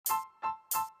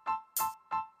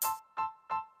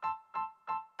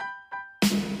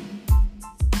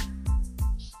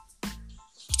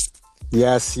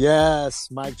Yes, yes.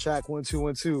 Mic check. 1 2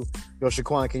 1 2. Yo,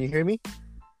 Shaquan, can you hear me?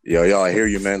 Yo, I hear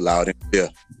you, man. Loud and clear.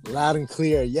 Loud and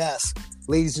clear. Yes,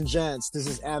 ladies and gents. This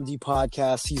is AMD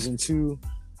Podcast Season 2.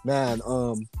 Man,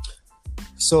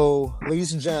 so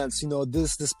ladies and gents,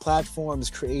 this platform is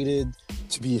created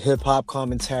to be hip hop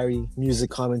commentary, music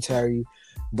commentary,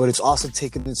 but it's also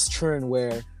taken its turn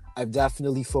where I've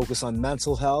definitely focused on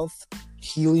mental health,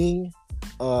 healing,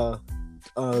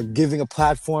 giving a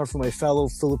platform for my fellow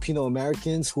Filipino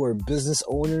Americans who are business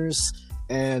owners,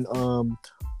 and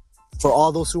for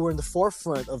all those who are in the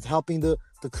forefront of helping the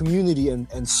community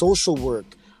and social work.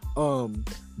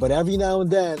 But every now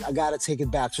and then I gotta take it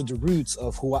back to the roots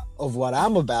of what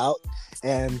I'm about,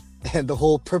 and the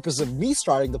whole purpose of me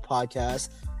starting the podcast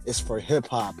is for hip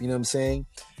hop. You know what I'm saying?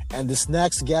 And this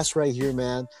next guest right here,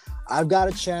 man, I've got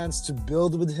a chance to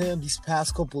build with him these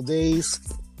past couple days.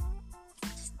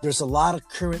 There's a lot of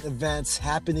current events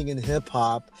happening in hip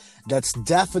hop that's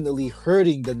definitely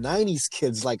hurting the 90s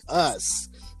kids like us.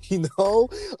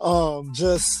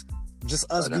 Just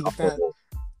us being fans.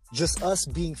 Just us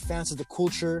being fans of the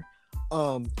culture.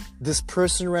 This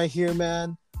person right here,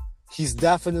 man, he's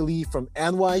definitely from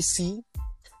NYC,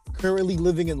 currently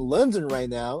living in London right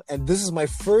now. And this is my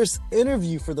first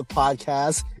interview for the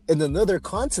podcast in another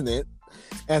continent.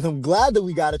 And I'm glad that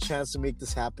we got a chance to make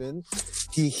this happen.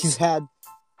 He's had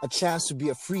a chance to be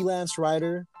a freelance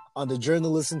writer on the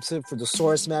journalism tip for The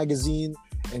Source magazine.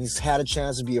 And he's had a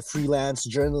chance to be a freelance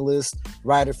journalist,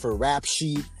 writer for Rap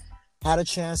Sheet. Had a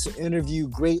chance to interview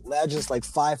great legends like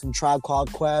Five from Tribe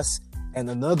Called Quest and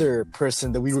another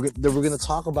person that we're going to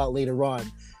talk about later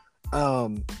on.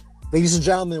 Ladies and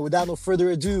gentlemen, without no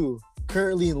further ado,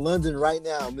 currently in London right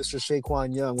now, Mr.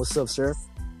 Quan Young. What's up, sir?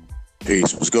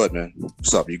 Peace. What's good, man?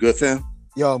 What's up? You good, fam?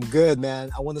 Yo, I'm good,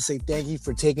 man. I want to say thank you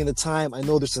for taking the time. I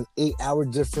know there's an 8-hour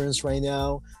difference right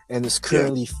now, and it's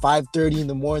currently 5:30 in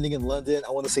the morning in London.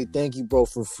 I want to say thank you, bro,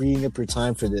 for freeing up your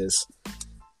time for this.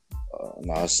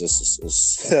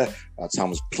 It's our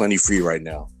time is plenty free right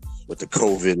now. With the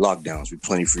COVID lockdowns, we're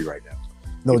plenty free right now.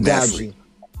 No doubt, G.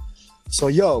 So,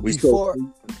 yo, before...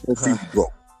 So free, we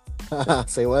broke.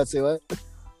 Say what? We're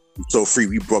so free,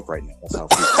 we broke right now. That's how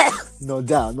free. No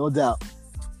doubt.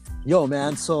 Yo,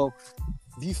 man, so...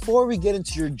 Before we get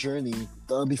into your journey,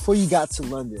 before you got to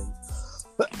London,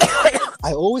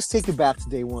 I always take it back to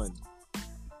day one.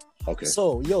 Okay.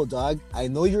 So, yo, dog, I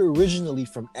know you're originally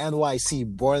from NYC,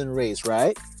 born and raised,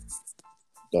 right?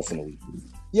 Definitely.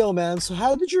 Yo, man, so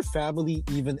how did your family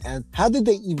how did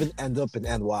they even end up in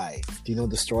NY? Do you know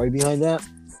the story behind that?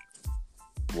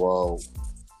 Well,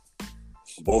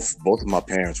 both of my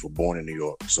parents were born in New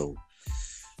York, so,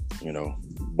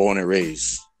 born and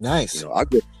raised. Nice.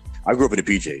 I grew up in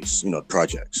the PJs,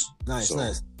 projects. Nice.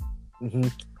 Mm-hmm.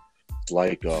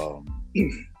 Like,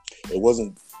 it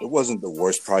wasn't the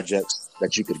worst projects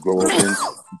that you could grow up in.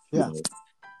 Yeah.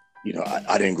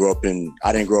 I didn't grow up in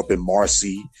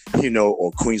Marcy,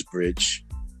 or Queensbridge.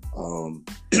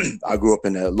 I grew up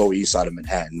in the Lower East Side of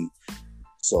Manhattan,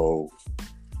 so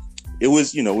it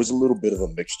was a little bit of a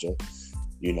mixture.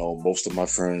 Most of my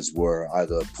friends were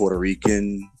either Puerto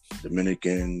Rican,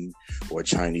 Dominican, or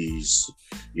Chinese.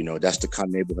 That's the kind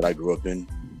of neighborhood I grew up in.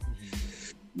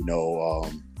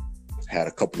 Had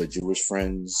a couple of Jewish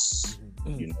friends,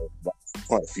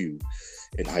 quite a few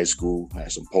in high school. I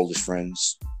had some Polish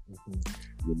friends,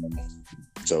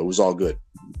 so it was all good.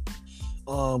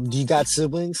 Do you got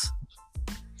siblings?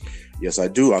 Yes, I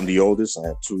do. I'm the oldest. I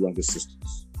have 2 younger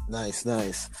sisters. Nice.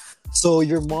 So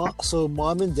your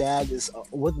mom and dad is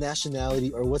what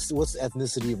nationality, or what's the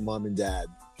ethnicity of mom and dad?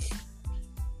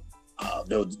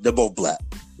 They're both black.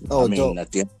 Oh, I mean, dope.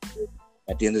 at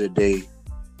the end of the day,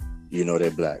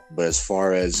 they're black. But as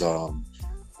far as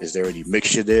is there any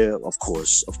mixture there? Of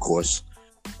course.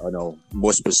 I know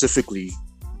more specifically,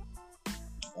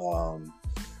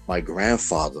 my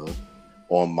grandfather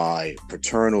on my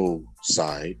paternal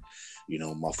side,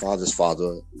 my father's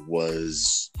father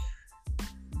was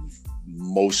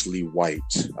mostly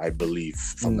white, I believe,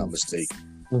 if I'm not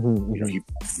mistaken. Mm-hmm. He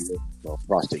had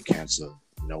prostate cancer,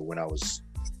 when I was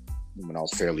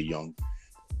fairly young,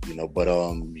 but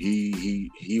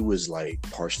he was like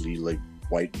partially like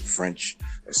white and French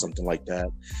or something like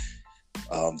that.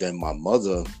 Then my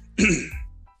mother,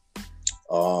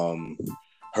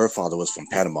 her father was from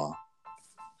Panama.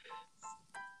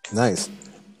 Nice.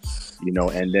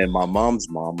 And then my mom's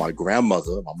mom, my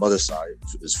grandmother, my mother's side,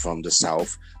 is from the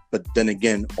South. But then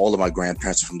again, all of my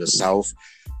grandparents are from the South.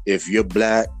 If you're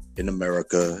black in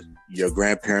America, your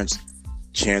grandparents,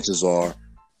 chances are,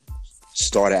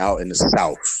 started out in the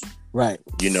South. Right.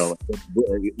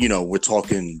 We're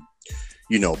talking,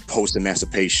 post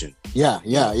emancipation. Yeah.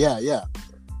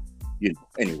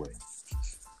 Anyway.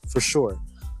 For sure.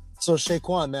 So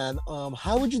Shaquan, man,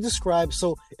 how would you describe?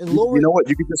 So in lower, you know what?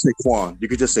 You could just say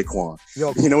Quan.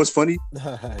 Yo, You know what's funny?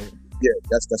 Yeah,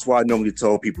 that's why I normally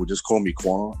tell people just call me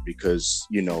Quan, because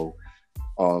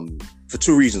for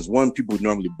two reasons. One, people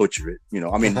normally butcher it.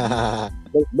 I mean,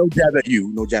 no jab at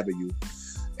you,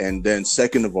 And then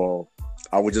second of all,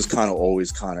 I was just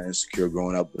always insecure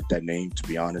growing up with that name. To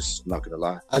be honest, I'm not gonna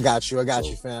lie. I got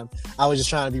you, fam. I was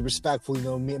just trying to be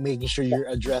respectful, making sure you're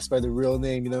addressed by the real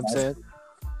name. You know what I'm saying?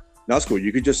 No, that's cool.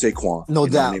 You could just say Quan. No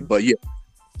doubt. I mean? But yeah,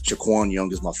 Quan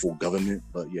Young is my full government.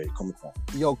 But yeah, call me Quan.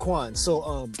 Yo, Quan.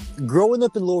 So, growing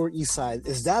up in Lower East Side,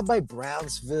 is that by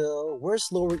Brownsville?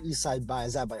 Where's Lower East Side by?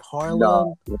 Is that by Harlem?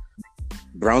 No.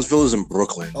 Brownsville is in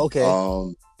Brooklyn. Okay.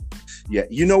 Yeah,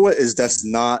 you know what that's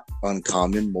not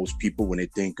uncommon. Most people, when they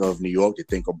think of New York, they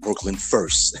think of Brooklyn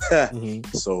first.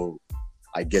 Mm-hmm. So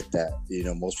I get that.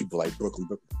 Most people like Brooklyn.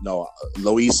 No,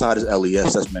 Lower East Side is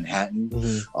LES. That's Manhattan.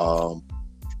 Mm-hmm.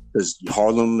 Because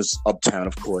Harlem is uptown,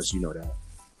 of course, you know that.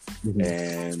 Mm-hmm.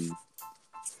 And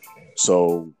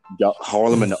so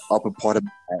Harlem in the upper part of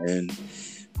Manhattan.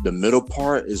 The middle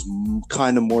part is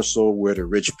kind of more so where the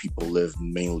rich people live,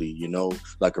 mainly,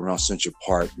 like around Central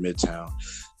Park, Midtown.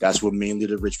 That's where mainly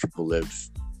the rich people live.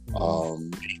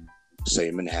 Mm-hmm.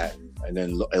 Say Manhattan. And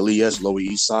then LES, Lower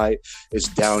East Side, is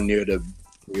down near the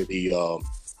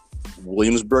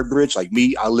Williamsburg Bridge. Like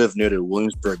me, I live near the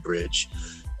Williamsburg Bridge.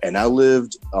 And I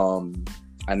lived in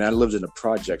the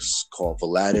projects called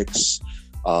Valadics.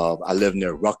 I lived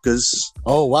near Rutgers.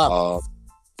 Oh, wow.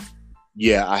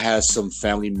 Yeah, I had some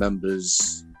family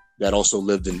members that also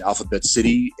lived in Alphabet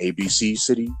City, ABC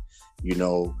City.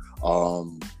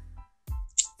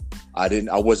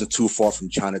 I wasn't too far from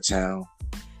Chinatown,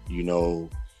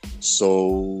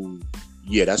 So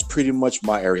yeah, that's pretty much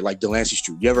my area. Like Delancey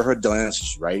Street. You ever heard Delancey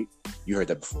Street, right? You heard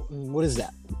that before. What is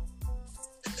that?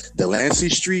 Delancey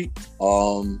Street,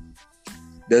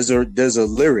 there's a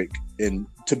lyric, and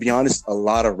to be honest, a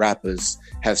lot of rappers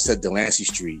have said Delancey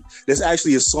Street. There's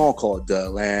actually a song called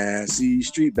Delancey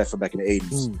Street back in the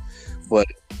 80s. But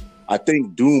I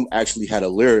think Doom actually had a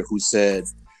lyric who said,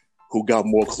 "Who got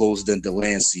more clothes than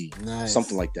Delancey?" Nice.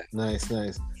 Something like that. Nice.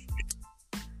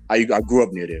 I grew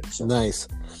up near there. So. Nice.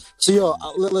 So yo,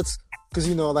 let's. Because,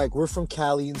 we're from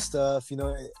Cali and stuff,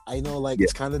 I know,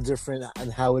 it's kind of different on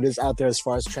how it is out there as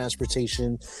far as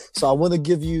transportation. So I want to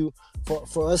give you,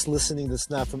 for us listening that's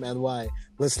not from NY,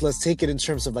 let's take it in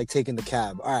terms of, taking the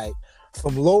cab. All right.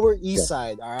 From Lower East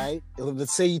Side, all right?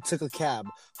 Let's say you took a cab.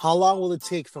 How long will it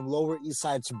take from Lower East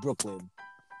Side to Brooklyn?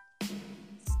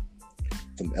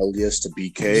 From LDS to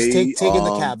BK? Just taking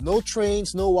the cab. No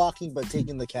trains, no walking, but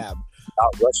taking the cab.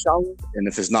 Not rush hour? And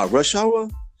if it's not rush hour?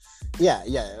 Yeah.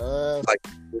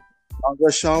 Not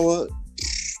rush hour,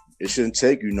 it shouldn't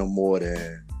take you no more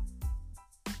than,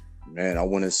 I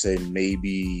want to say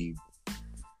maybe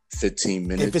 15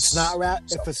 minutes. If it's not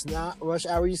rush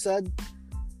hour, you said?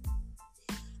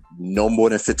 No more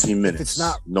than 15 minutes. If it's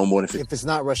not, no more than 15. If it's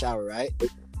not rush hour, right?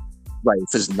 Right.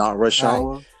 If it's not rush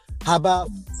hour. Right. How about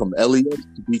from LES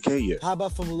to BK? Yeah. How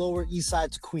about from Lower East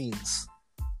Side to Queens?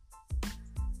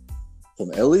 From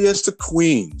LES to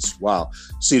Queens. Wow.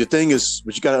 See, the thing is,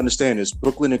 what you got to understand is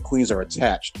Brooklyn and Queens are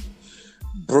attached.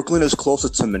 Brooklyn is closer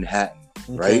to Manhattan,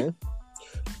 right?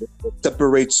 What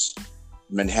separates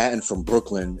Manhattan from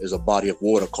Brooklyn is a body of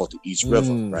water called the East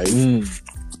River, right?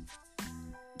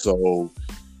 So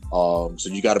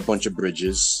you got a bunch of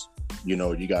bridges. You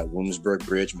got Williamsburg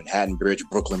Bridge, Manhattan Bridge,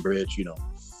 Brooklyn Bridge,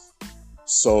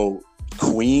 So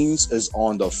Queens is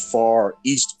on the far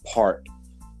east part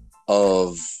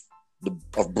of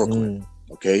Brooklyn.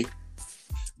 Okay.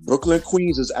 Brooklyn,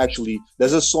 Queens is actually,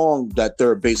 there's a song that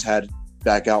Third Base had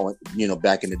back in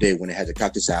the day when they had the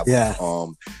Cactus album. Yeah.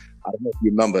 I don't know if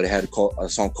you remember, they had a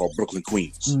song called Brooklyn,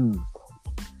 Queens.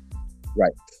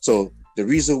 Right. So the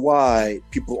reason why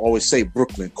people always say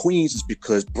Brooklyn, Queens is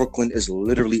because Brooklyn is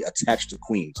literally attached to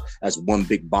Queens as one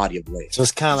big body of land. So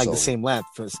it's kind of the same length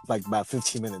for about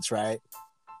 15 minutes, right?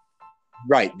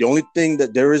 Right. The only thing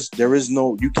that there is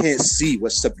no, you can't see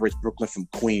what separates Brooklyn from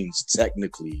Queens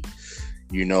technically,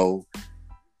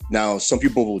 Now, some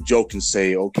people will joke and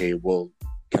say, okay, well,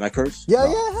 can I curse? Yeah,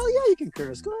 hell yeah, you can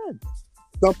curse. Go ahead.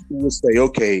 Some people will say,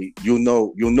 okay, you'll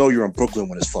know you're in Brooklyn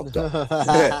when it's fucked up.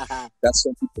 That's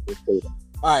some people will say that.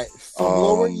 All right, from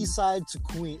Lower East Side to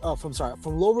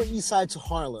from Lower East Side to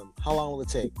Harlem, how long will it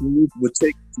take? It would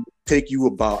take you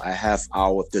about a half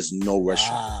hour if there's no rush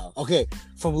hour. Okay,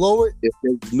 from Lower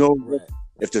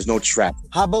if there's no traffic.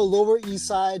 How about Lower East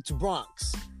Side to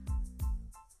Bronx?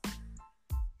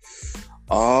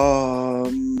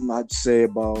 I'd say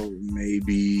about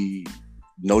maybe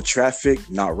no traffic,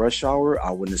 not rush hour.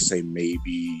 I wouldn't say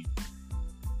maybe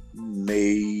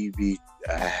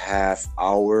a half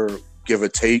hour, give or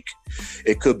take.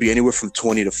 It could be anywhere from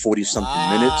 20 to 40 something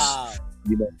minutes.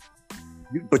 You know,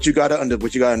 but you gotta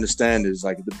understand is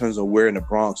like it depends on where in the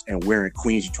Bronx and where in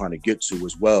Queens you're trying to get to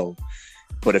as well.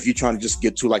 But if you're trying to just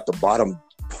get to like the bottom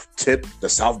tip, the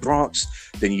South Bronx,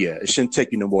 then yeah, it shouldn't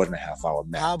take you no more than a half hour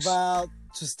max. How about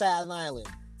to Staten Island?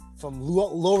 From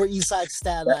Lower East Side to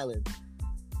Staten Island.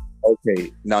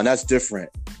 Okay, now that's different.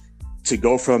 To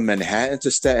go from Manhattan to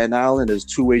Staten Island, there's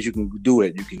two ways you can do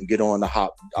it. You can get on the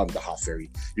hop ferry.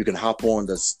 You can hop on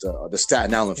the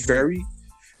Staten Island ferry.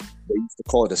 They used to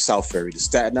call it the South Ferry. The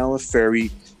Staten Island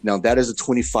ferry. Now that is a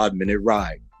 25-minute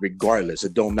ride, regardless.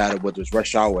 It don't matter whether it's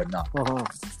rush hour or not. Uh-huh.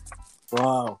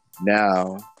 Wow.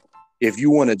 Now, if you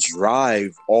want to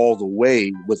drive all the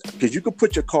way because you could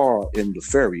put your car in the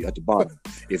ferry at the bottom.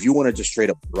 If you want to just straight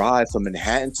up drive from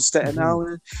Manhattan to Staten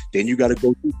Island, then you got to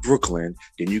go through Brooklyn.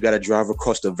 Then you got to drive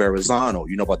across the Verrazano.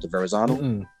 You know about the Verrazano?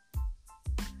 Mm-mm.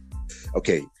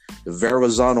 Okay. The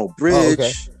Verrazano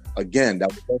Bridge, again,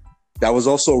 that was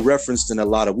also referenced in a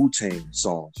lot of Wu-Tang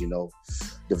songs, you know.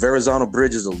 The Verrazano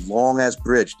Bridge is a long-ass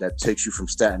bridge that takes you from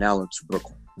Staten Island to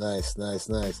Brooklyn. Nice.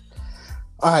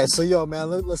 All right, so yo, man,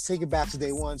 let's take it back to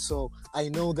day one. So I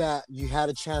know that you had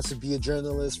a chance to be a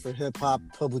journalist for hip hop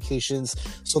publications.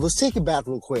 So let's take it back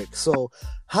real quick. So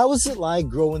how was it like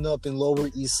growing up in Lower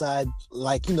East Side,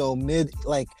 like, you know,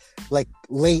 late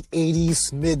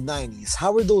 80s, mid 90s?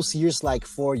 How were those years like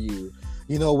for you?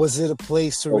 You know, was it a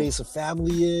place to raise a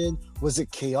family in? Was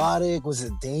it chaotic? Was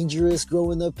it dangerous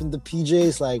growing up in the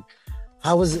PJs? Like,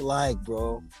 how was it like,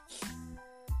 bro?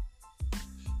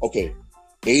 Okay.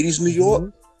 80s New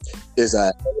York is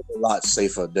a hell of a lot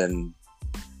safer than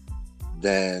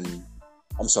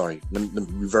I'm sorry, let me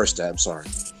reverse that. I'm sorry.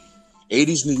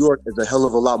 80s New York is a hell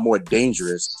of a lot more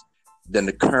dangerous than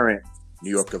the current New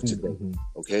York of today.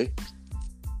 Okay?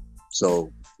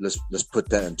 So let's put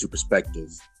that into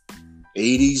perspective.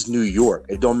 80s New York,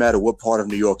 it don't matter what part of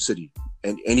New York City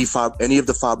and any of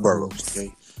the 5 boroughs,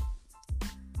 okay?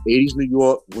 80s New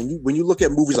York, when you look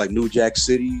at movies like New Jack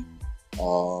City,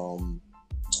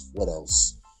 what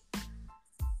else?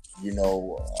 You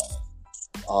know,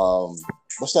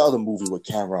 what's that other movie with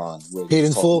Cameron? Paid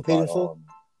in Full.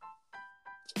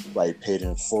 Right, Paid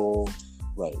in Full.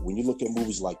 Right. When you look at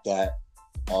movies like that,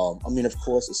 I mean, of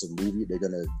course, it's a movie. They're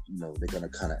gonna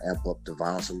kind of amp up the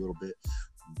violence a little bit,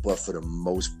 but for the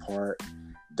most part,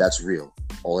 that's real.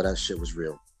 All of that shit was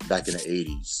real back in the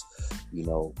 80s. You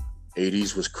know,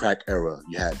 80s was crack era.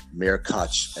 You had Mayor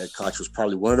Koch. Ed Koch was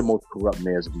probably one of the most corrupt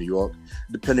mayors of New York,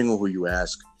 depending on who you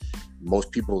ask.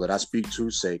 Most people that I speak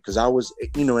to say, because I was,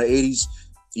 you know, in the 80s,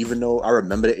 even though I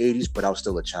remember the 80s, but I was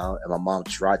still a child, and my mom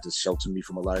tried to shelter me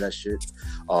from a lot of that shit.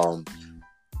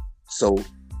 So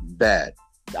bad.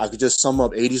 I could just sum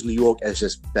up 80s New York as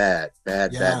just bad.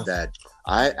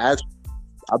 I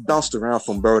bounced around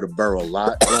from borough to borough a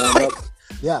lot growing up.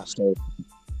 Yeah.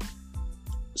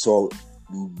 So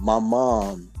my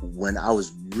mom, when I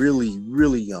was really,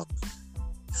 really young,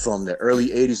 from the early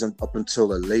 80s and up until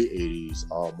the late 80s,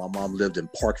 my mom lived in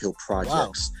Park Hill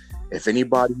Projects. Wow. If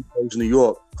anybody knows New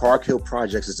York, Park Hill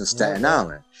Projects is in Staten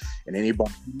Island. And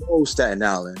anybody who knows Staten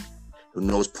Island, who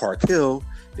knows Park Hill,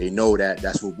 they know that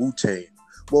that's where Wu-Tang,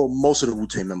 well, most of the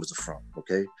Wu-Tang members are from,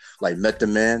 okay? Like Method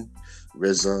Man,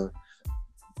 RZA,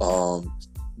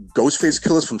 Ghostface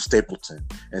Killers from Stapleton.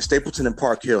 And Stapleton and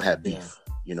Park Hill had beef,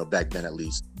 you know, back then at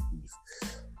least.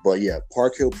 But yeah,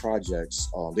 Park Hill Projects,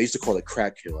 they used to call it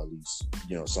Crack Hill at least,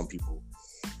 you know, some people.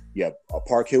 Yeah,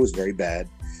 Park Hill was very bad.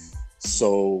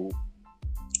 So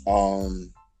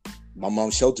my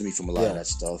mom sheltered me from a lot of that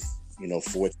stuff, you know,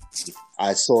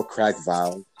 I saw crack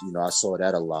vials, you know, I saw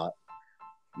that a lot,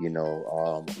 you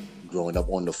know, growing up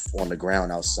on the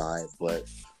ground outside. But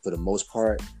for the most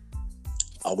part,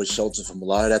 I was sheltered from a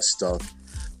lot of that stuff.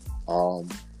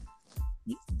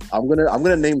 I'm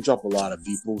gonna name drop a lot of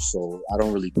people, so I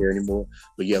don't really care anymore.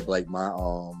 But yeah, like my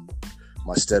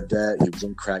stepdad, he was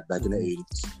on crack back in the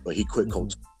 80s, but he quit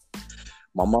cocaine.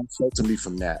 My mom sheltered me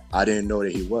from that. I didn't know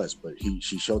that he was, but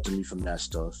she sheltered me from that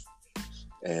stuff.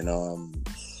 And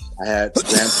I had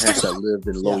grandparents that lived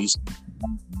in Low East.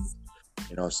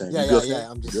 You know what I'm saying? Yeah.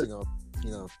 I'm just, you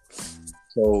know.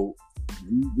 So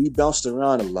we bounced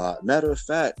around a lot. Matter of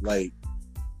fact, like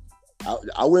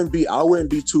I wouldn't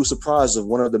be too surprised if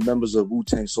one of the members of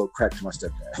Wu-Tang sold crack to my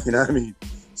stepdad. You know what I mean?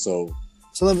 So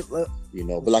let me, you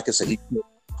know, but like I said, he quit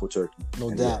for Turkey.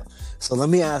 No doubt. So let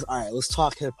me ask. All right, let's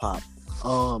talk hip hop.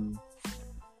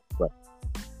 Right.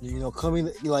 coming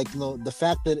like the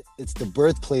fact that it's the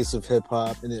birthplace of hip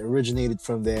hop and it originated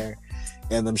from there,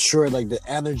 and I'm sure like the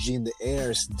energy in the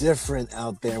air is different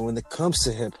out there when it comes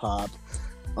to hip hop.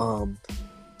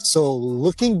 So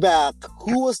looking back,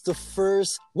 what was the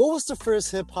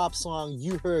first hip hop song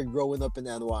you heard growing up in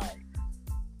NY?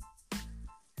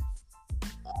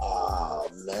 Oh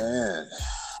man,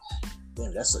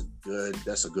 damn, that's a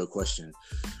good question.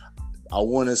 I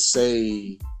want to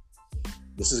say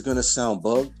this is gonna sound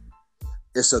bugged.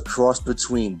 It's a cross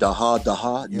between Daha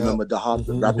Daha. You remember Daha,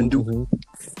 the rapping dude?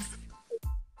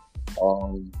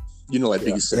 Like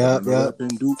Biggie said, rapping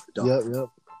dude. Yep.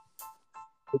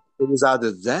 It was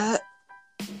either that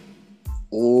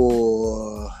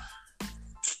or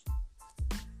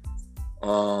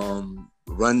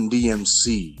Run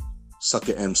DMC,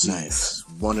 Sucker MC. Nice.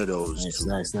 One of those.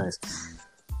 Nice.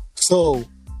 So,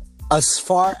 as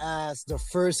far as the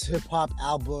first hip hop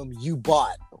album you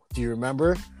bought, do you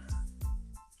remember?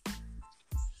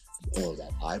 Oh,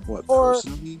 that I bought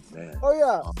personally, man. Oh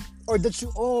yeah, or that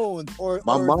you owned, or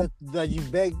mom, that you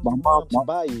begged your mom to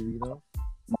buy you.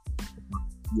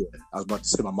 Yeah, I was about to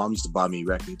say my mom used to buy me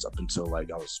records up until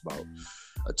like I was about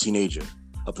a teenager.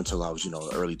 Up until I was, an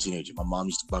early teenager. My mom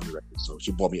used to buy me records, so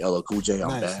she bought me LL Cool J.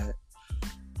 I'm bad.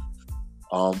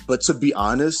 But to be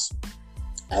honest,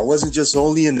 I wasn't just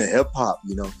only into hip hop,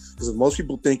 because most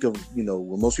people think of,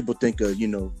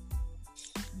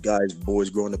 boys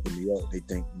growing up in New York, they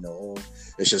think,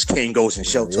 it's just Kangos and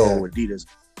Shelto, Adidas.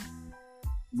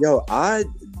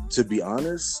 To be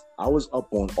honest, I was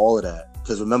up on all of that.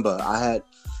 Because remember,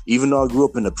 even though I grew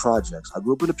up in the projects, I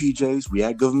grew up in the PJs, we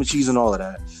had government cheese and all of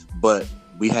that, but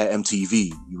we had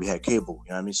MTV, we had cable,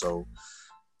 you know what I mean? So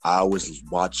I was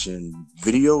watching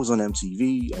videos on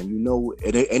MTV, and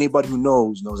anybody who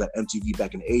knows that MTV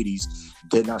back in the 80s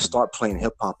did not start playing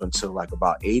hip hop until like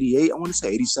about 88, I want to say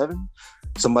 87.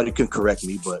 Somebody can correct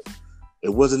me, but it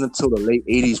wasn't until the late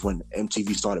 80s when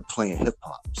MTV started playing hip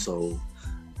hop. So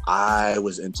I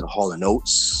was into Hall &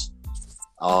 Oates.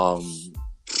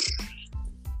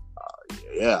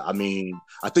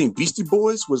 I think Beastie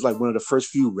Boys was like one of the first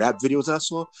few rap videos I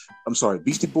saw. I'm sorry,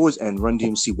 Beastie Boys and Run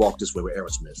DMC Walk This Way with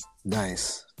Aerosmith.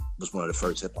 Nice. Was one of the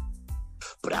first hip hop.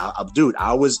 But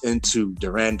I was into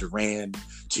Duran Duran,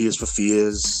 Tears for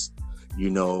Fears,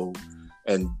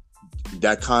 and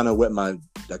that kind of whet my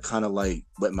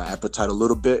appetite a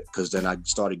little bit, because then I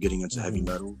started getting into heavy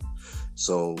metal.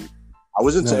 So I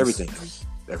was into everything.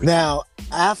 Now,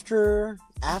 after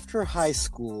high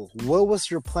school, what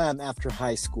was your plan after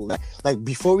high school? Like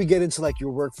before we get into like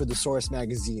your work for the Source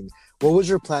magazine, what was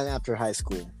your plan after high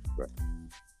school?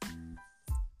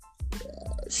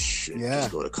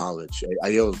 Just go to college.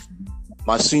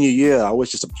 My senior year, I was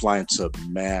just applying to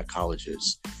mad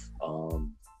colleges.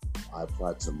 I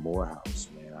applied to Morehouse,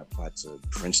 man. I applied to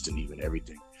Princeton, even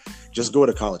everything. Just go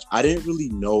to college. I didn't really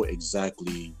know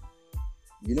exactly.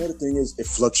 The thing is, it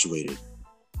fluctuated.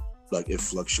 Like it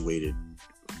fluctuated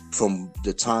from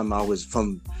the time I was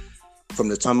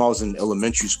in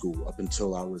elementary school up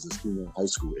until I was a senior in high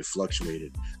school. It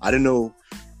fluctuated. I didn't know.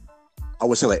 I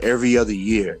would say like every other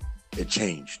year it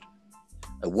changed.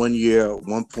 At one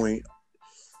point,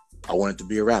 I wanted to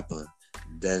be a rapper.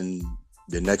 Then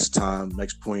the next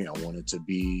point, I wanted to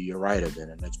be a writer. Then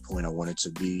the next point, I wanted to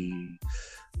be,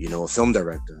 a film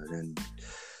director. And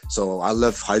so I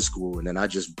left high school, and then I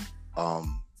just,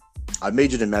 I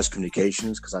majored in mass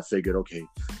communications because I figured, okay,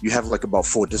 you have like about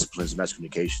 4 disciplines in mass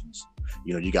communications.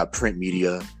 You got print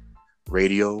media,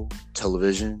 radio,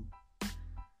 television,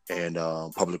 and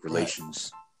public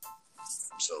relations.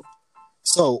 Right.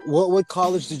 So what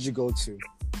college did you go to?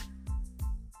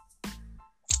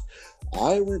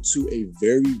 I went to a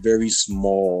very, very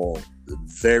small,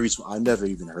 I never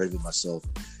even heard of it myself,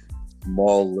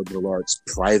 small liberal arts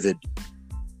private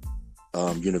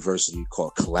university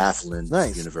called Claflin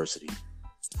University.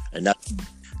 And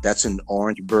that's in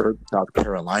Orangeburg, South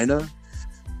Carolina.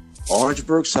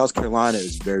 Orangeburg, South Carolina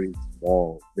is very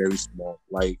small, very small.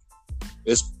 Like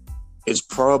it's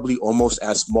probably almost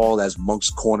as small as Moncks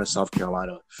Corner, South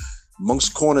Carolina. Moncks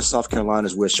Corner, South Carolina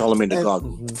is where Charlemagne the God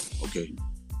grew. Okay.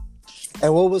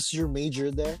 And what was your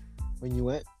major there when you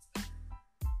went?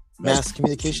 Mass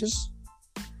communications?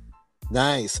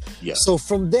 Nice. Yeah. So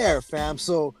from there, fam,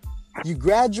 so you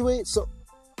graduate. So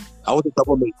I was a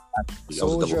double major. Actually. So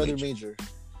what was your other major?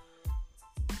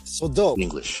 So dope.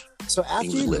 English. So after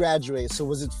you graduate, so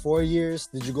was it 4 years?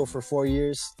 Did you go for 4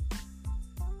 years?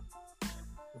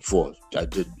 4. I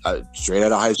did. Straight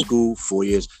out of high school, 4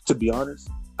 years. To be honest,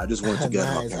 I just wanted to get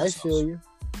out of my parents' house. I feel you.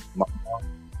 My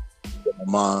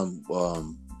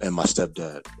mom and my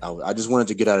stepdad. I just wanted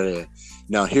to get out of there.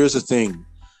 Now, here's the thing.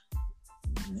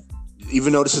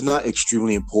 even though this is not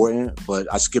extremely important, but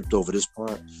I skipped over this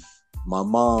part. My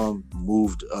mom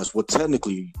moved us. Well,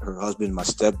 technically, her husband, my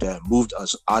stepdad, moved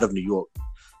us out of New York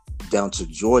down to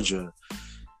Georgia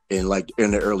in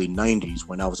the early 90s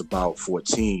when I was about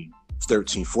 14.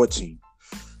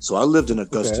 So I lived in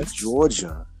Augusta,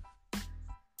 Georgia,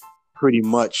 pretty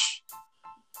much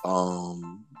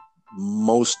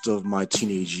most of my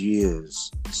teenage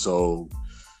years. So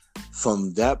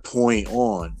from that point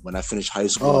on, when I finished high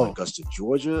school in Augusta,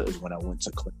 Georgia, is when I went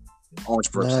to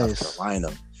Orangeburg, South Carolina.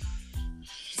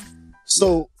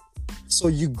 So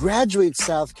you graduate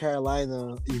South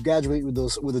Carolina. You graduate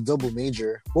with a double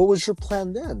major. What was your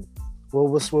plan then?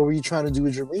 What were you trying to do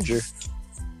with your major?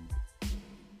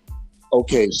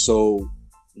 Okay, so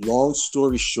long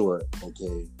story short,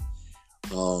 okay,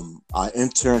 I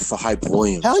interned for Hype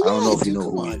Williams. Hell yeah, I don't know if you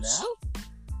know who he is.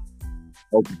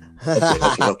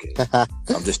 Okay.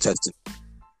 I'm just testing.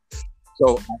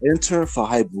 So I interned for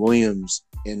Hype Williams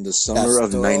in the summer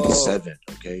of '97.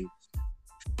 Okay.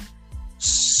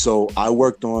 So I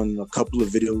worked on a couple of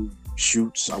video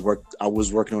shoots. I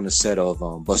was working on the set of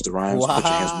Busta Rhymes. Put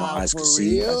Your Hands Where My Eyes Can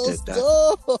See. I did that.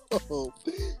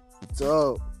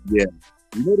 Dope. Yeah.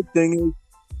 You know the thing is,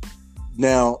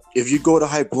 now if you go to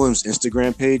Hype Williams'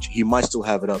 Instagram page, he might still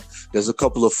have it up. There's a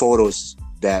couple of photos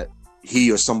that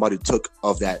he or somebody took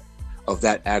of that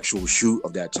actual shoot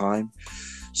of that time.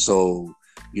 So,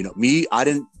 me, I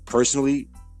didn't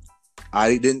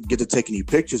get to take any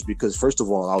pictures because, first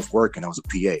of all, I was working. I was a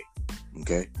PA.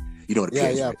 Okay, you know what a PA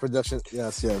is, right? Production.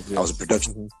 Yes. I was a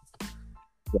production. Mm-hmm.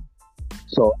 Yeah.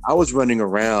 So I was running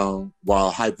around while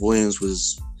Hype Williams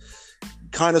was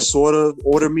kind of sort of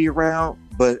order me around,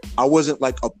 but I wasn't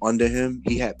like up under him.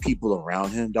 He had people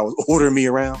around him that was ordering me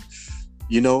around,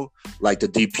 like the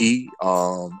DP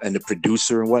and the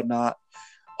producer and whatnot.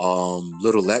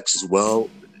 Little Lex as well.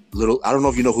 I don't know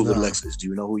if you know who Little Lex is. Do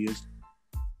you know who he is?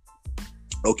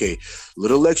 Okay,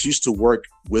 Little Lex used to work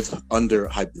under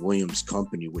Hype Williams'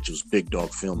 company, which was Big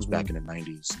Dog Films back in the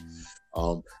 90s.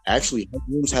 Actually, Hype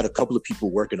Williams had a couple of people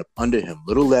working up under him,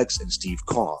 Little Lex and Steve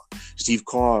Carr. Steve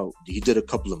Carr, he did a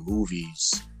couple of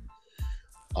movies.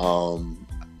 I'm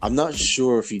not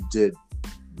sure if he did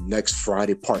Next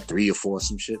Friday Part 3 or 4 or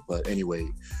some shit, but anyway.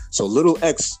 So Little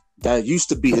X, that used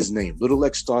to be his name. Little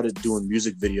X started doing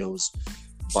music videos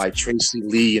by Tracy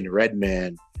Lee and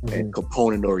Redman and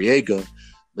Capone and Noriega,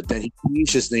 but then he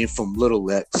changed his name from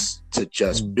Little X to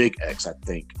just Big X, I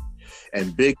think.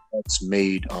 And Big X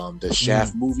made the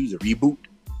Shaft movie, the reboot,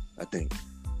 I think.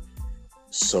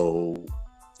 So,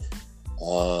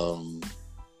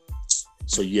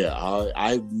 yeah,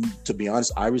 I to be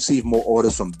honest, I received more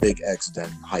orders from Big X than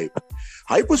Hype.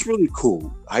 Hype was really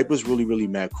cool. Hype was really, really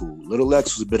mad cool. Little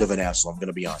X was a bit of an asshole, I'm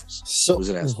gonna be honest. He was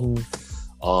an asshole.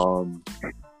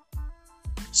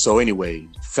 So anyway,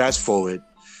 fast forward.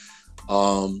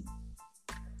 I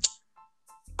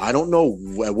don't know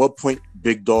at what point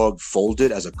Big Dog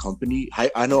folded as a company.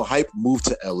 I know Hype moved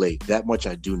to LA. That much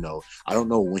I do know. I don't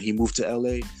know when he moved to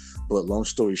LA, but long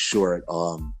story short,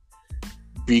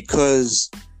 because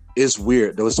it's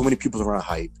weird. There was so many people around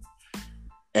Hype.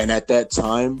 And at that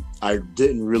time, I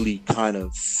didn't really kind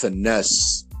of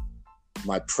finesse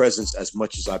my presence as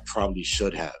much as I probably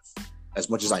should have. As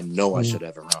much as I know I should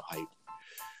have around Hype.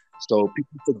 So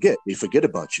people forget. They forget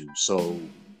about you. So,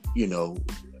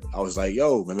 I was like,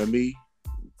 yo, remember me?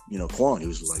 Quan. He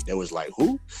was like, that was like,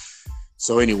 who?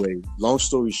 So anyway, long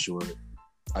story short,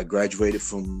 I graduated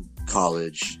from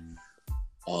college.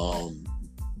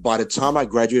 By the time I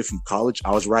graduated from college,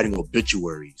 I was writing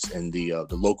obituaries in the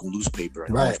local newspaper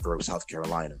in Orangeburg, South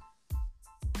Carolina.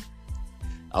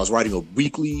 I was writing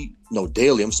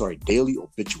daily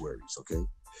obituaries, okay?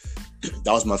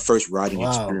 That was my first writing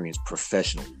experience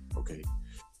professionally, okay?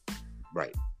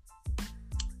 Right.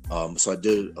 So I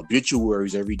did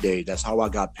obituaries every day. That's how I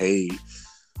got paid.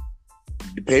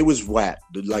 The pay was whack.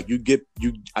 Like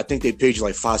I think they paid you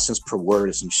like 5 cents per word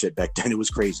or some shit back then. It was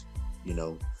crazy,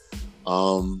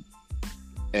 And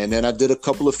then I did a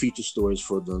couple of feature stories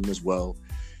for them as well.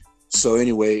 So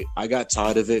anyway, I got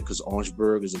tired of it because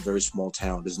Orangeburg is a very small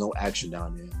town. There's no action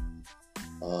down there.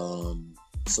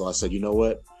 So I said, you know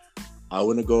what? I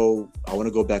want to go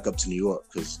back up to New York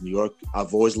because New York,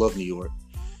 I've always loved New York.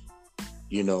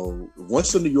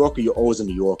 Once a New Yorker, you're always a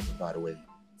New Yorker, by the way.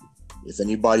 If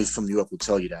anybody from New York will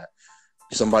tell you that,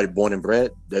 somebody born and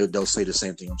bred, they'll say the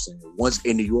same thing I'm saying. Once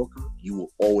a New Yorker, you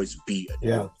will always be a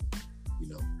New Yorker.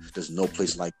 There's no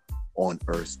place like on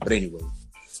earth. But anyway,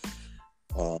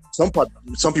 some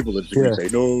people say,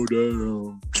 no,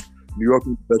 New York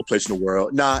is the best place in the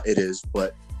world. Nah, it is,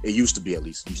 but it used to be at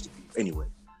least. It used to be. Anyway,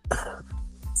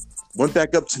 went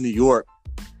back up to New York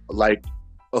like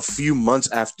a few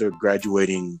months after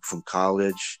graduating from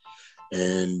college,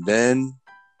 and then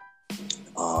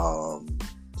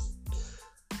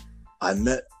I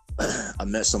met I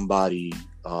met somebody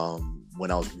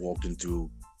when I was walking through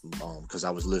because I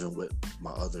was living with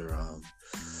my other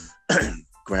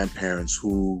grandparents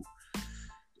who,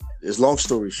 is long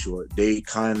story short, they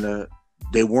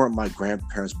weren't my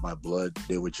grandparents by blood.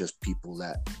 They were just people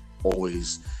that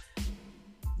always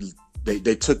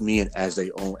they took me in as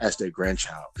their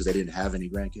grandchild because they didn't have any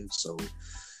grandkids. So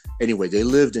anyway, they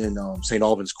lived in St.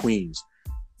 Albans, Queens.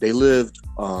 They lived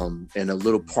in a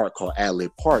little park called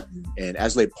Adelaide Park, and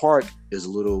Adelaide Park is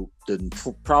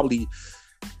probably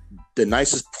the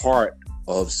nicest part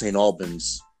of St.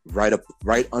 Albans, right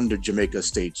under Jamaica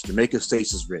Estates. Jamaica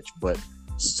Estates is rich, but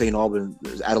St.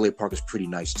 Albans, Adelaide Park is pretty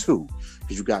nice too,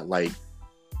 because you got right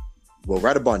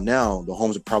about now the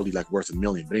homes are probably like worth $1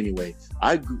 million. But anyway,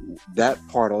 that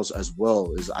part also as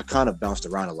well is I kind of bounced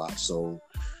around a lot, so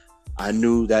I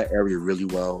knew that area really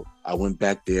well. I went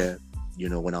back there,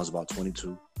 when I was about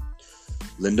 22.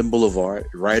 Linden Boulevard,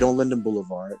 right on Linden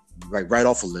Boulevard, right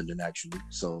off of Linden actually.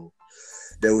 So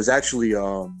there was actually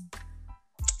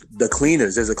the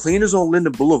cleaners. There's a cleaners on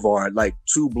Linden Boulevard, like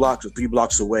 2 blocks or 3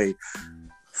 blocks away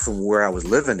from where I was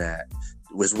living at,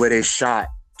 was where they shot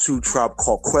 2 Tribe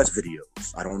Called Quest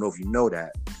videos. I don't know if you know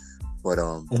that, but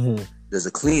there's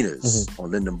a cleaners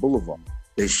on Linden Boulevard.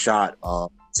 They shot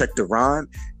Sector Ron,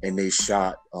 and they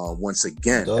shot once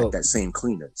again at that same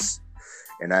cleaners,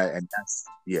 and that's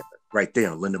right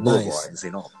there on Linden Boulevard in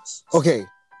St. Albans. Okay,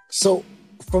 so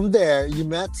from there you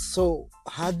met. So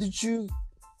how did you?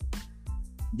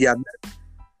 Yeah,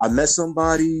 I met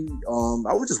somebody.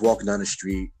 I was just walking down the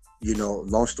street.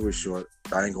 Long story short,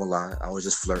 I ain't gonna lie. I was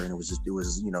just flirting. It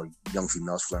was young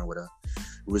females flirting with her.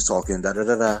 We was talking, da da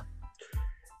da da,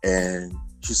 and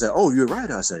she said, "Oh, you're a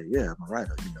writer." I said, "Yeah, I'm a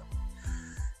writer."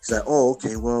 She's like, "Oh,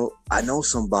 okay. Well, I know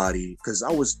somebody," because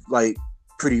I was like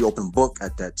pretty open book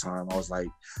at that time. I was like,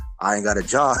 I ain't got a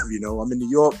job. I'm in New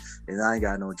York and I ain't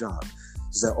got no job.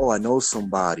 She said, "Oh, I know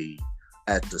somebody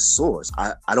at the Source.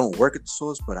 I don't work at the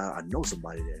Source, but I know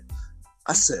somebody there."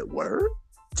 I said, "Word?"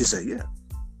 She said, "Yeah."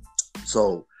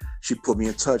 So she put me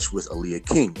in touch with Aaliyah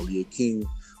King. Aaliyah King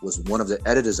was one of the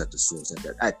editors at the Source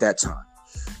at that time.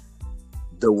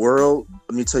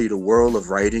 Let me tell you, the world of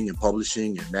writing and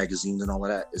publishing and magazines and all of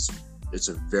that, it's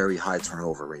a very high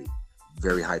turnover rate.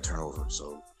 Very high turnover.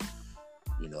 So,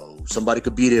 somebody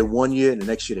could be there 1 year and the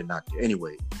next year they're not there.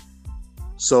 Anyway,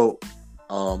 so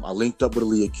I linked up with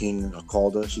Aaliyah King. I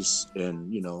called her.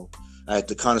 I had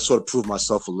to kind of sort of prove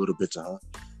myself a little bit to her.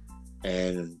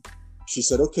 And she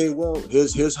said, "Okay, well,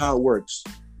 here's how it works.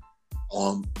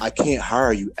 I can't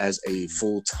hire you as a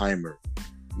full-timer.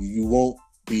 You won't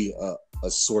be a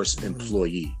Source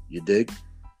employee. You dig?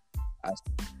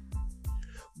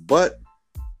 But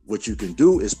what you can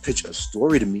do is pitch a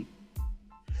story to me,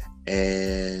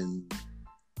 and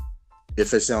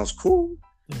if it sounds cool,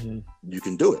 you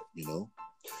can do it.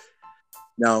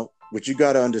 Now, what you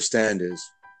got to understand is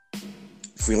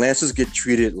freelancers get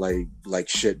treated like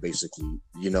shit, basically.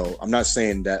 I'm not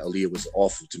saying that Aaliyah was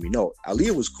awful to me. No,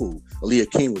 Aaliyah was cool.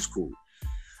 Aaliyah King was cool.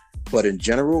 But in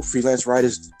general, freelance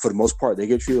writers, for the most part, they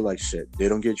get treated like shit. They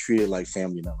don't get treated like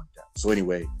family, not like that. So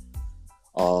anyway,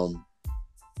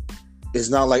 it's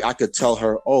not like I could tell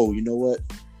her, "Oh, you know what?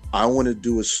 I want to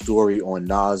do a story on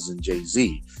Nas and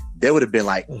Jay-Z." They would have been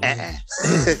like,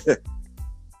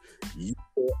 You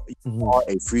are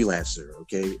a freelancer,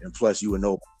 okay? And plus, you would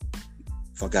know,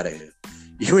 fuck out of here.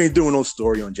 You ain't doing no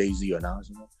story on Jay-Z or Nas,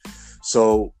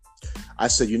 So I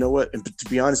said, you know what? And to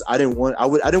be honest, I didn't want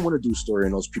to do a story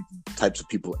on those types of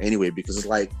people anyway, because it's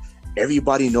like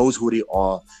everybody knows who they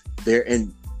are. They're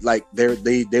in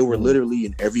they were literally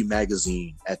in every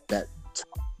magazine at that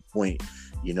point.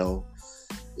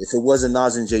 If it wasn't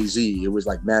Nas and Jay-Z, it was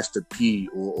like Master P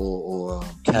or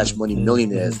Cash Money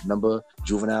Millionaires. Remember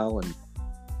Juvenile and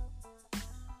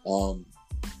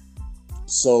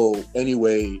so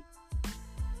anyway,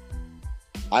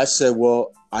 I said,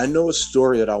 well, I know a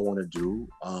story that I want to do.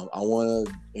 I want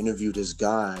to interview this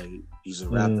guy. He's a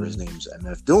rapper. His name's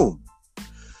MF Doom.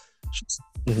 She said,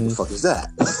 "Who the fuck is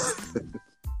that?"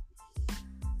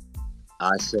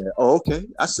 I said, "Oh, okay."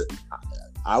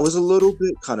 I was a little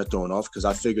bit kind of thrown off because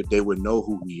I figured they would know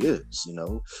who he is.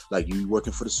 Like you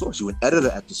working for the Source, you an editor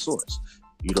at the Source.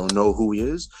 You don't know who he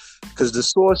is because the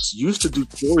Source used to do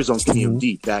stories on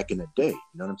KMD back in the day.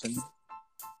 You know what I'm saying?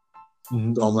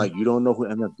 So I'm like, "You don't know who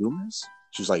MF Doom is?"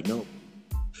 She was like, "No."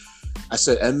 I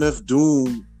said, "MF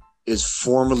Doom is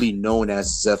formerly known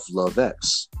as Zeph Love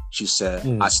X." She said,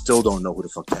 "I still don't know who the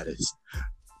fuck that is."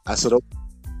 I said,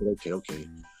 "Okay."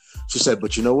 She said,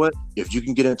 but you know what? If you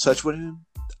can get in touch with him,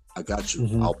 I got you.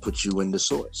 Mm-hmm. I'll put you in the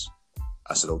source.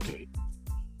 I said, okay.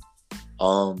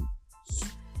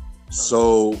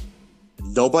 So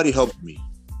nobody helped me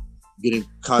get in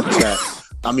contact.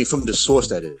 I mean, from the source,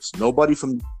 that is. Nobody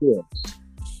from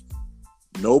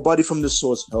the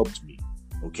source helped me,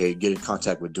 okay, get in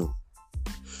contact with Doom.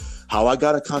 How I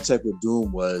got in contact with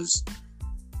Doom was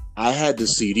I had the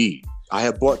CD. I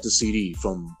had bought the CD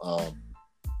from,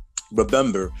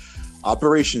 remember,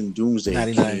 Operation Doomsday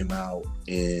 99. came out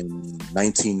in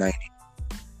 1990.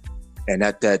 And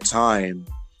at that time,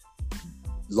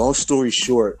 long story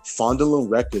short, Fondulum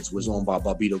Records was owned by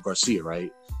Bobbito Garcia,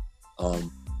 right?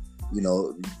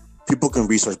 People can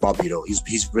research Bobbito.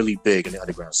 He's really big in the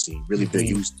underground scene, really big.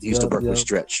 He used to work with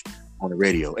Stretch on the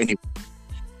radio. Anyway,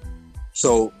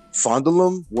 so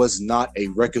Fondulum was not a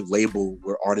record label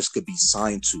where artists could be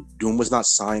signed to. Doom was not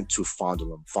signed to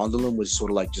Fondulum. Fondulum was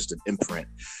sort of like just an imprint.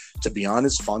 To be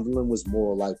honest, Fondulum was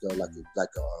more like a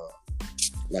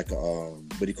what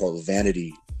do you call it, a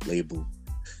vanity label.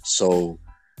 So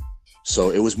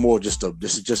it was more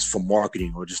this is just for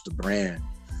marketing or just a brand.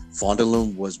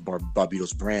 Fondulum was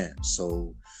Bobbito's brand.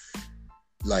 So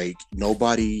like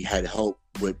nobody had help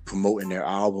with promoting their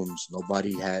albums.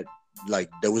 Nobody had, like,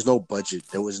 there was no budget.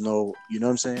 There was no, you know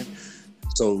what I'm saying?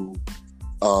 So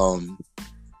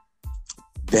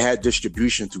they had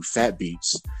distribution through Fat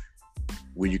Beats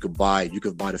where you could buy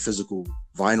the physical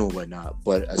vinyl and whatnot.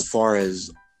 But as far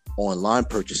as online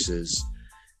purchases,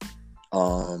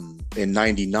 in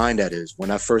 99, that is, when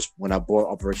I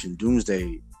bought Operation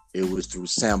Doomsday, it was through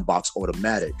Sandbox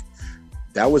Automatic.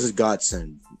 That was a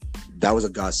godsend.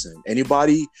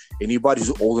 Anybody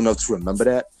who's old enough to remember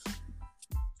that,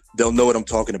 they'll know what I'm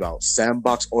talking about.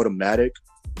 Sandbox Automatic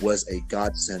was a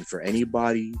godsend for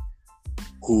anybody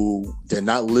who did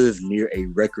not live near a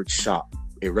record shop,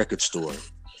 a record store,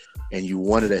 and you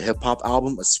wanted a hip hop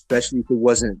album, especially if it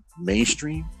wasn't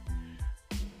mainstream.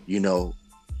 You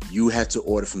had to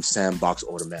order from Sandbox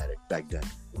Automatic back then,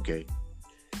 okay?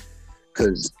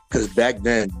 Because back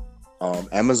then,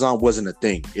 Amazon wasn't a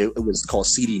thing. It was called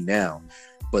CD Now,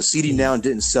 but CD Now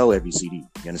didn't sell every CD.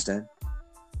 You understand?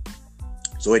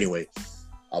 So anyway,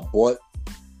 I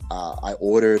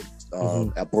ordered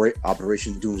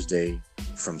Operation Doomsday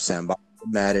from Sandbox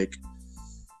Automatic,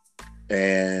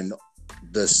 and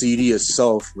the CD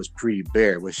itself was pretty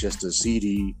bare. It was just a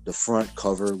CD, the front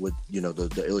cover with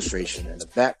the illustration, and the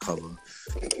back cover.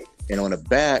 And on the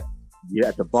back,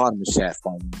 at the bottom, it had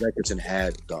Fine Records and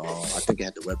had I think it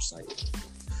had the website.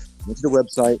 Went to the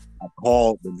website. I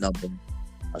called the number.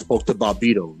 I spoke to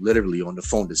Bobbito literally on the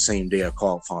phone the same day I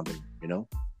called Fondulum.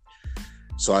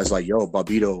 So I was like, "Yo,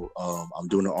 Bobbito, I'm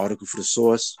doing an article for the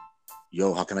Source.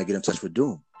 Yo, how can I get in touch with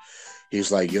Doom?" He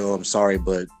was like, "Yo, I'm sorry,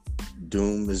 but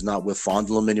Doom is not with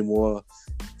Fondulum anymore."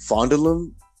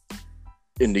 Fondulum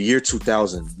in the year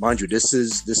 2000, mind you, this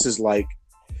is like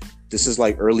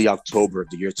early October of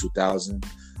the year 2000.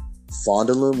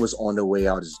 Fondulum was on the way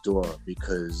out his door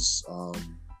because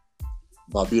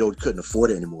Bobbito couldn't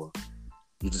afford it anymore.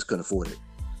 He just couldn't afford it.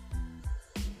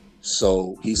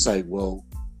 So he's like, "Well,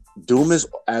 Doom is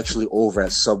actually over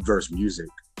at Subverse Music."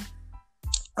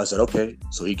 I said, "Okay."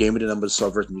 So he gave me the number of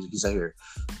Subverse Music. He said, "Here,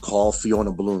 call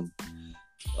Fiona Bloom."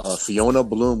 Fiona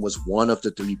Bloom was one of the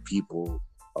three people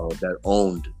that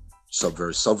owned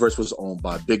Subverse. Subverse was owned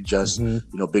by Big Jess,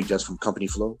 Big Jess from Company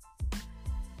Flow,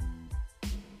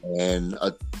 and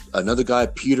another guy,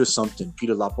 Peter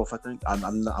Lapoff, I think.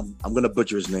 I'm gonna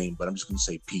butcher his name, but I'm just gonna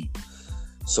say Pete.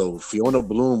 So Fiona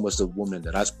Bloom was the woman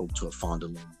that I spoke to at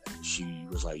Fondulum, and she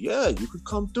was like, "Yeah, you could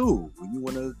come through.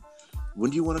 When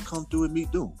do you want to come through and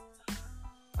meet Doom?"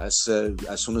 I said,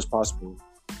 "As soon as possible."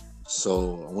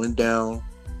 So I went down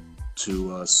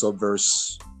to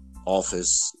Subverse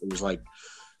office. It was like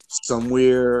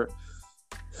somewhere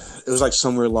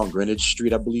along Greenwich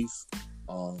Street, I believe.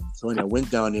 So anyway, I went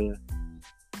down there,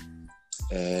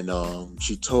 and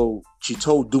she told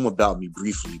Doom about me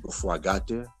briefly before I got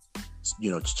there,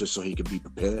 just so he could be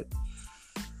prepared.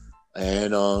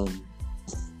 And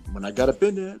when I got up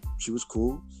in there, she was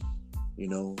cool.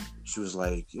 She was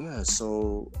like, "Yeah,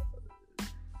 so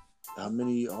how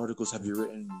many articles have you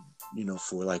written,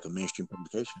 for like a mainstream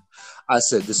publication?" I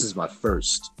said, "This is my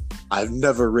first. I've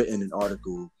never written an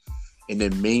article in a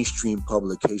mainstream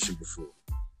publication before.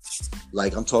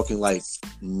 Like, I'm talking like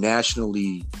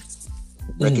nationally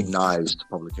recognized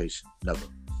publication. Never."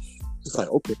 It's like,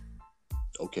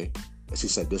 okay. And she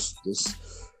said, this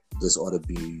ought to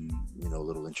be, a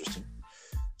little interesting.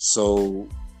 So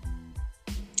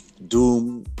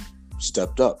Doom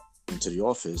stepped up into the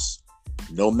office,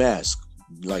 no mask,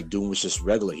 like Doom was just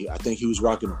regular. I think he was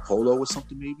rocking a polo or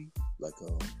something, maybe like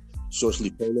a short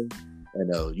sleeve polo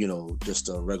and just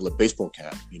a regular baseball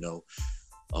cap.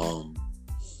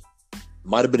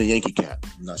 Might have been a Yankee cap.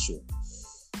 I'm not sure,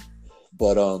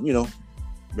 but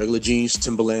regular jeans,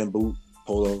 Timberland boot,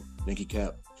 polo, Yankee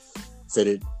cap,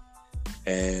 fitted,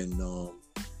 and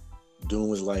Doom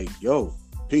was like, "Yo,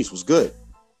 peace, what's good?"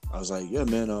 I was like, "Yeah,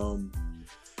 man.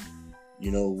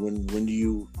 When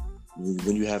you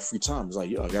have free time?" It's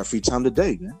like, "Yo, I got free time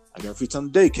today, man. I got free time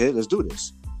today, kid. Let's do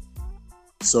this."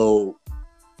 So,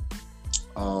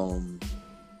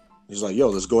 he's like, "Yo,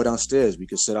 let's go downstairs. We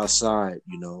can sit outside,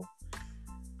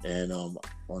 And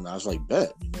I was like,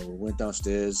 "Bet." We went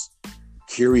downstairs.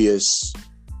 Curious,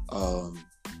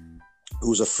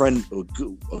 who's a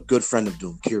good friend of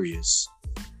Doom, Curious,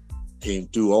 came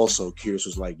through. Also, Curious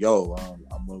was like, "Yo,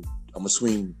 I'm a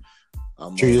swing.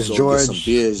 I'm Curious go George. Get some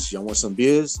beers. Y'all want some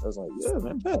beers?" I was like, "Yeah,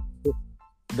 man, bet."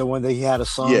 The one that he had a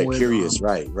song with. Curious,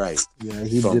 right. Yeah,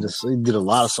 he did a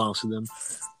lot of songs with them.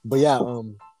 But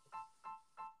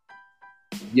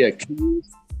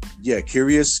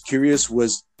Curious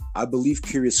was, I believe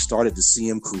Curious started the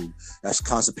CM crew. That's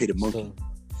Constipated Monkey.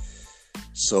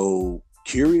 So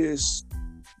Curious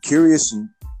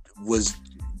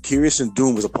and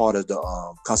Doom was a part of the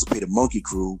Constipated Monkey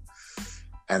crew,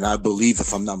 and I believe,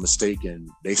 if I'm not mistaken,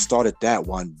 they started that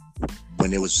one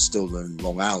when it was still in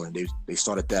Long Island. They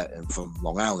started that from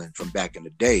Long Island from back in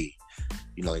the day,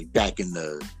 like back in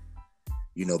the,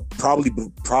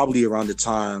 probably around the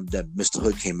time that Mr.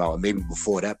 Hood came out, and maybe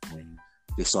before that point,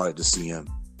 they started the CM.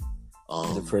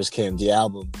 The first came the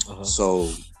album. Uh-huh. So,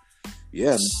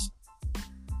 yeah.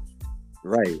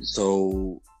 Right.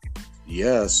 So,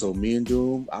 yeah. So me and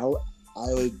Doom, I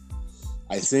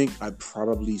think I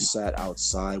probably sat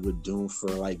outside with Doom for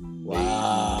like maybe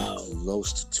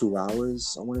close to 2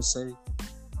 hours, I want to say.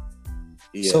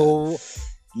 Yeah. So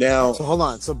hold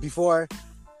on. So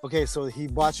so he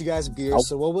bought you guys beer.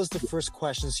 So what was the first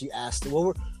questions you asked him?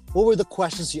 What were the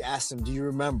questions you asked him? Do you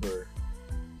remember?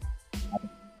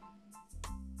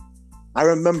 I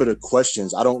remember the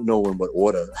questions. I don't know in what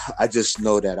order. I just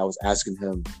know that I was asking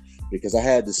him because I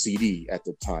had the CD at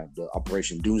the time, the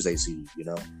Operation Doomsday CD,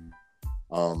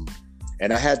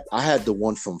 and I had the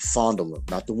one from Fondulum,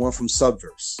 not the one from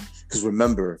Subverse, because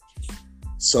remember,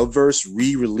 Subverse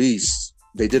re-released.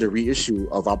 They did a reissue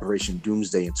of Operation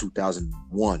Doomsday in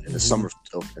 2001 in the summer of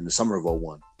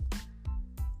 2001.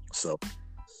 So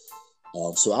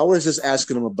I was just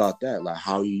asking him about that, like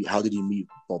how did he meet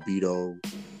Bobito?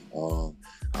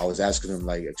 I was asking him,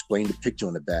 like, explain the picture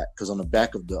on the back, because on the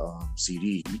back of the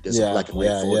CD there's a black and white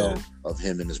photo of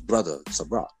him and his brother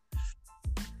Sabra.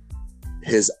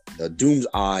 His Doom's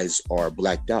eyes are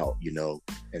blacked out,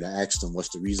 and I asked him what's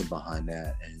the reason behind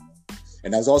that,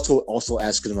 and I was also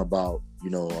asking him about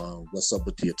what's up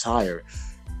with the attire,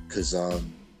 because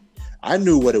I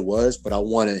knew what it was, but I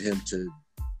wanted him to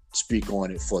speak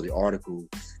on it for the article,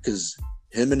 because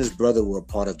him and his brother were a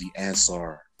part of the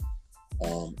Ansar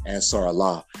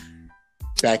Allah.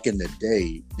 Back in the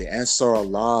day, the Ansar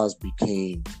Allahs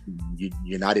became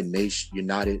United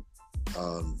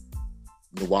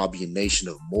Nawabian Nation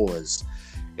of Moors.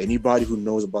 Anybody who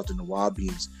knows about the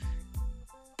Nawabians,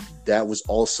 that was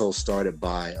also started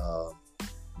by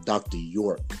Dr.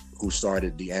 York, who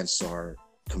started the Ansar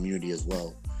community as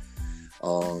well.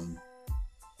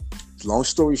 Long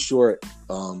story short,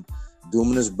 Doom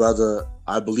and his brother,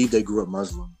 I believe they grew up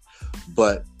Muslim,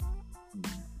 but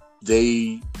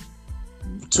they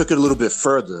took it a little bit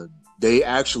further. They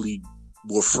actually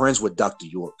were friends with Dr.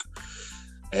 York.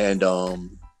 And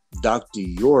Dr.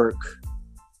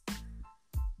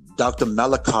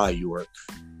 Malachi York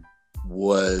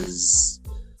was,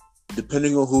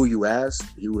 depending on who you ask,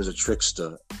 he was a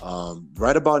trickster.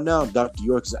 Right about now, Dr.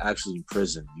 York is actually in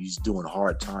prison. He's doing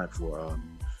hard time for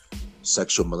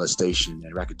sexual molestation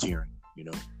and racketeering,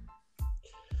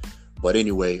 But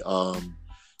anyway,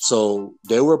 so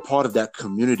they were part of that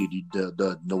community,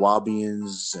 the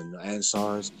Nawabians and the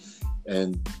Ansars,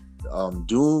 and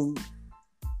Doom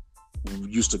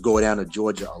used to go down to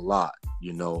Georgia a lot,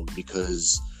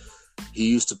 because he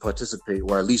used to participate,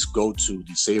 or at least go to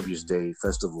the Savior's Day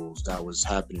festivals that was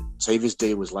happening. Savior's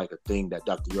Day was like a thing that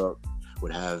Dr. York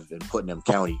would have in Putnam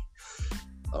County,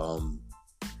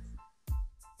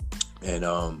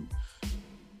 and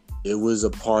it was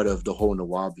a part of the whole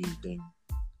Nawabian thing,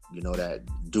 that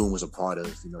Doom was a part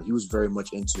of. He was very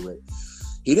much into it.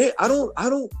 He didn't. I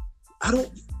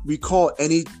don't recall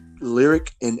any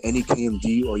lyric in any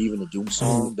KMD or even a Doom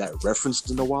song that referenced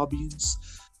the Nawabians.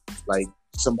 Like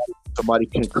somebody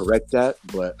can correct that,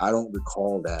 but I don't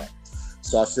recall that.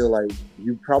 So I feel like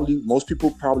most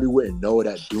people probably wouldn't know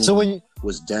that Doom So when you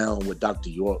was down with Dr.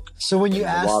 York. so when you in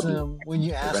asked Milwaukee. him when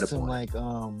you Read asked up him on it. like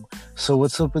so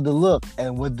what's up with the look,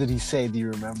 and what did he say? Do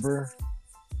you remember?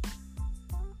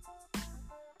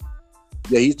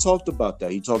 Yeah, he talked about that.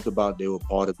 He talked about they were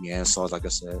part of the Ansars, like I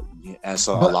said,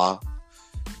 Ansar But Allah.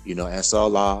 Ansar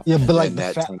Allah. yeah, and but like then the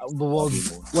that fact, turned into well,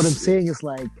 Emo. what I'm saying is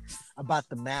like about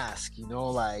the mask.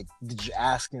 Like did you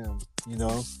ask him?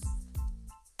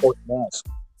 Oh, mask.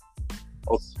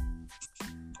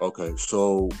 Okay,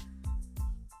 so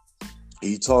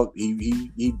he talked.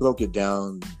 He broke it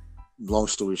down. Long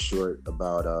story short,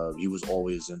 about he was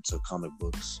always into comic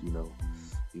books.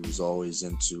 He was always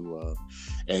into,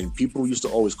 and people used to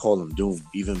always call him Doom,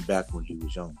 even back when he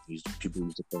was young. People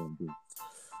used to call him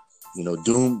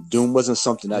Doom. Doom wasn't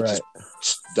something that Right.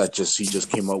 he just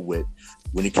came up with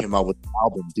when he came out with the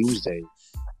album Doomsday.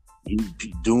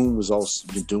 Doom was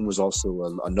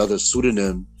also another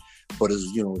pseudonym, but it's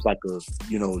like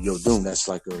Doom. That's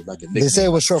like a nickname. They say it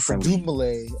was short for friendly.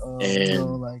 Doomale.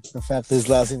 And like the fact that his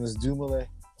last name was Doomale.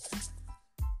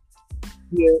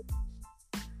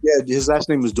 Yeah, his last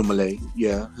name was Dumale.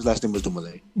 Yeah, his last name was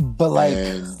Dumale. But like,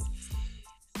 And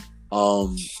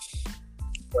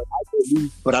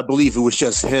but I believe it was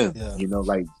just him. Yeah.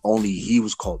 Like only he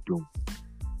was called Doom.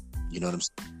 You know what I'm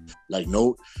saying? Like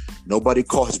nobody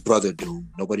called his brother Doom.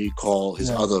 Nobody called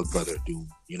his other brother Doom.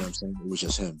 You know what I'm saying? It was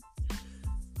just him.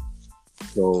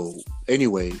 So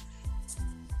anyway,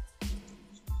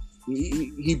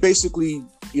 he basically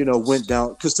went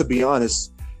down, because to be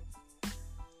honest,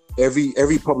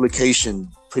 every publication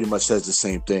pretty much says the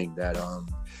same thing, that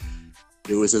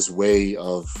it was his way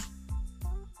of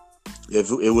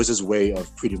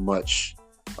pretty much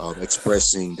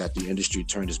expressing that the industry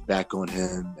turned its back on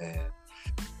him, and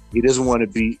he doesn't want to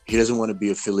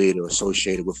be affiliated or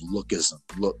associated with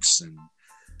looks and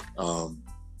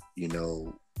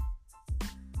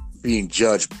being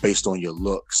judged based on your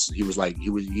looks. He was like,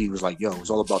 yo,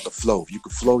 it's all about the flow. If you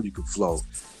could flow, you could flow.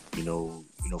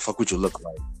 Fuck what you look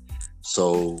like.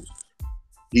 So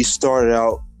he started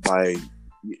out by,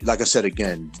 like I said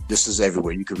again, this is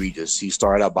everywhere. You can read this. He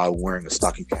started out by wearing a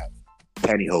stocking cap,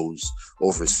 pantyhose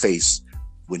over his face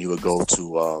when he would go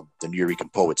to the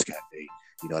Nuyorican Poets Cafe.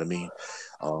 You know what I mean?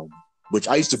 Which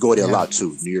I used to go there a lot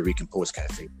too. Nuyorican Poets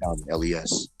Cafe down in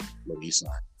LES, Lower East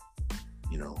Side.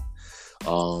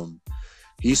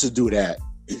 He used to do that.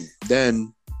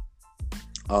 Then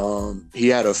he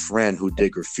had a friend who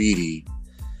did graffiti,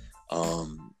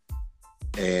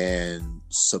 and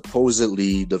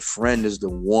supposedly the friend is the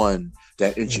one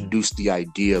that introduced the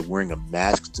idea of wearing a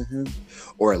mask to him,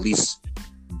 or at least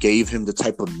gave him the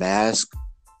type of mask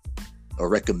or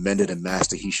recommended a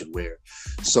mask that he should wear.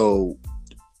 So,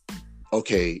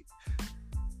 okay,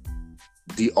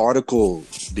 the article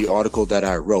that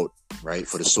I wrote, right,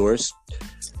 for the source,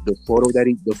 the photo that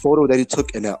he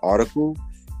took in that article,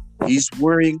 he's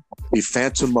wearing the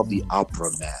Phantom of the Opera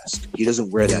mask. He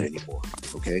doesn't wear that anymore.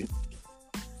 Okay.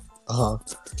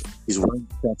 He's wearing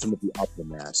the Phantom of the Opera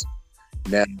mask.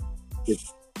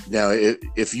 Now,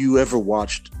 if you ever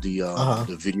watched the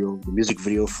music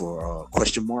video for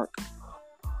Question Mark,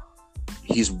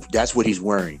 that's what he's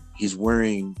wearing. He's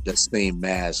wearing the same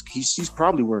mask. He's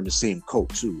probably wearing the same coat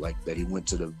too, like that he went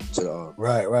to the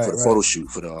photo shoot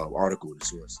for the article. The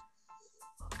source.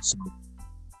 So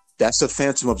that's the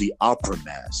Phantom of the Opera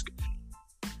mask.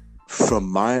 From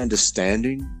my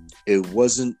understanding, it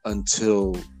wasn't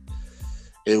until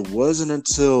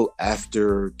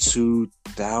after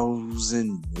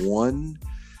 2001,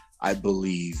 I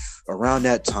believe, around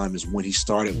that time is when he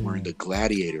started wearing the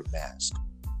gladiator mask.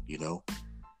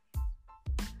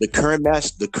 The current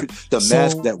mask, the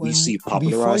mask that we see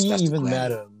popularized. Before you even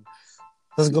met him,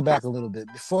 let's go back a little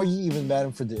bit. Before you even met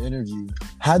him for the interview,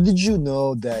 how did you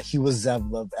know that he was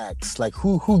Zavlov X? Like,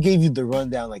 who gave you the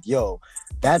rundown? Like, yo,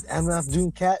 that MF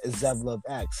Doom cat is Zavlov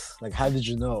X. Like, how did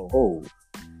you know? Oh,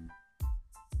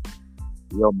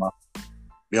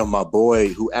 my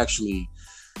boy, who actually,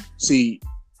 see,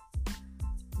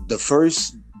 the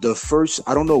first,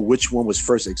 I don't know which one was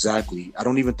first exactly. I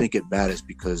don't even think it matters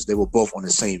because they were both on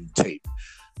the same tape.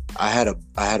 I had a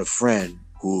friend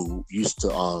who used to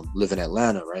live in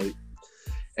Atlanta, right?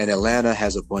 And Atlanta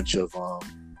has a bunch of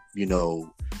in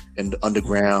the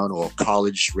underground or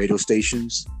college radio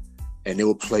stations, and they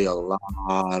will play a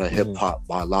lot of hip hop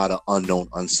by a lot of unknown,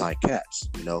 unsigned cats.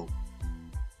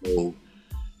 So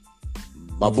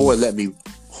my boy let me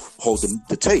hold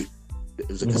the tape. It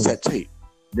was a cassette tape.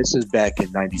 This is back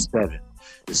in '97.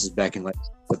 This is back in like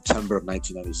September of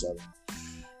 1997.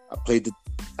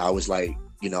 I was like,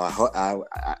 you know,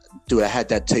 dude, I had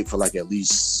that tape for like at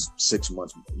least 6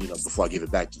 months, you know, before I gave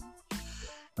it back to him.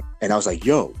 And I was like,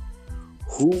 yo,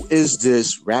 who is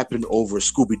this rapping over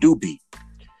Scooby-Doo beat?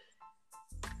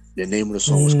 The name of the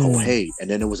song was called Hey. And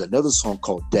then there was another song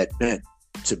called Dead Bent.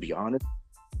 To be honest,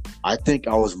 I think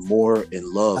I was more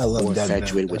in love, more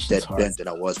infatuated with Dead Bent than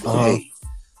I was with Hey.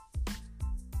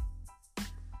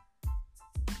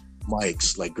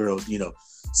 Mics, like girls, you know.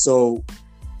 So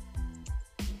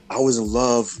I was in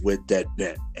love with Dead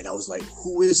Bent. And I was like,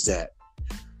 who is that?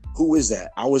 Who is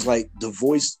that? I was like, the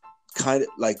voice kind of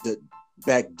like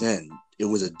back then, it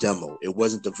was a demo. It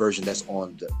wasn't the version that's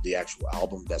on the actual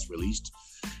album that's released.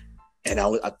 And I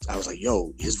was like,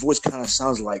 yo, his voice kind of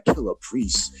sounds like Killer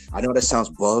Priest. I know that sounds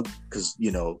bug because, you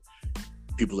know,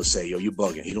 people will say, yo, you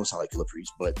bugging. He don't sound like Killer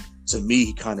Priest. But to me,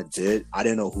 he kind of did. I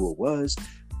didn't know who it was.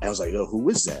 And I was like, yo, who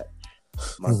is that?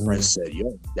 My friend said,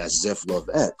 yo, that's Zeph Love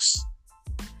X.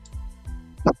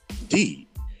 D.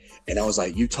 And I was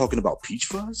like, you talking about Peach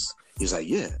Fuzz? He was like,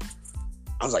 yeah.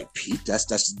 I was like, Pete? That's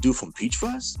the dude from Peach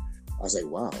Fuzz? I was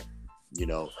like, wow. You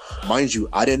know, mind you,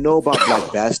 I didn't know about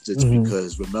Black Bastards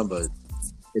because remember,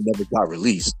 it never got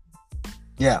released.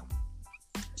 Yeah.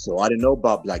 So I didn't know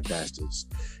about Black Bastards.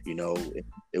 You know,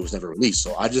 it was never released.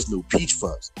 So I just knew Peach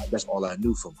Fuzz. That's all I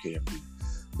knew from KMD.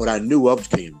 But I knew of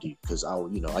KMD because I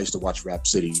used to watch Rap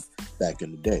City back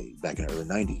in the day, back in the early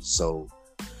 90s. So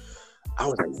I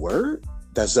was like, word?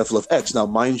 That's Zeph Love X. Now,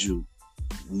 mind you,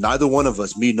 neither one of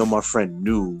us, me nor my friend,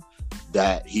 knew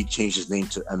that he changed his name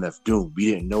to MF Doom. We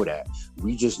didn't know that.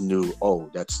 We just knew, oh,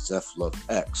 that's Zeph Love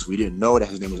X. We didn't know that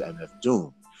his name was MF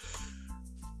Doom.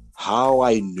 How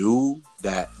I knew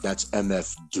that that's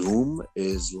MF Doom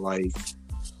is like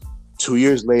 2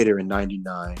 years later in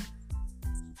 99.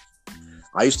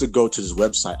 I used to go to this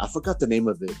website. I forgot the name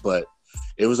of it, but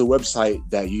it was a website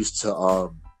that used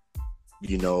to,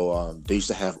 they used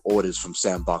to have orders from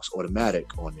Sandbox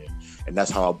Automatic on it. And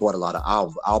that's how I bought a lot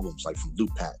of albums, like from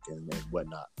Loop Pack and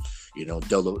whatnot. You know,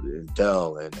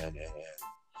 Dell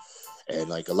and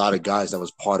like a lot of guys that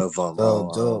was part of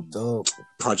dope.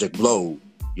 Project Blow.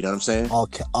 You know what I'm saying?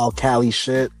 All Cali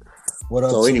shit. What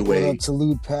up? What up to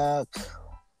Loop Pack?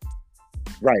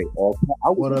 Right.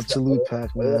 What up to Loop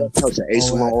Pack, man? All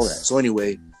that. So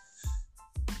anyway,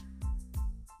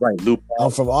 right, Loop Pack.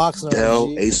 I'm from Oxnard. Dell,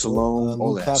 Asalone,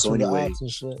 all that. So anyway,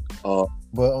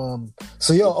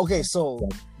 so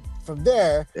from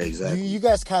there, exactly. You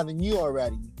guys kind of knew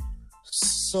already.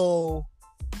 So,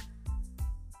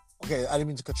 okay, I didn't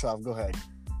mean to cut you off. Go ahead.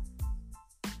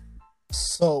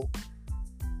 So.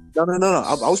 No.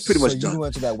 I was pretty much done. You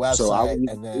went to that website,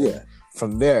 and then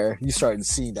from there, you started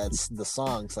seeing that's the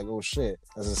songs. Like, oh shit,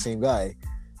 that's the same guy.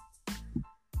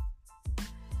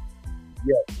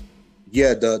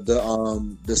 Yeah.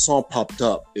 The song popped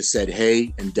up. It said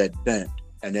 "Hey" and "Dead Bent,"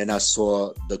 and then I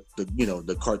saw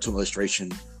the cartoon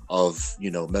illustration of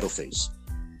Metalface,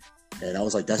 and I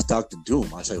was like, "That's Dr.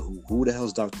 Doom." I said, "Who the hell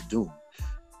is Dr. Doom?"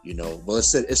 Well, it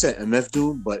said MF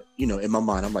Doom, but in my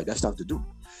mind, I'm like, "That's Dr. Doom."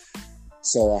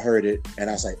 So I heard it,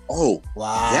 and I was like, "Oh,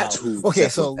 wow, that's who." Okay,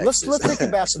 so let's take it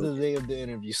back to the day of the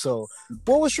interview. So,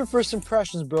 what was your first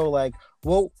impressions, bro? Like,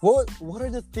 what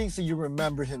are the things that you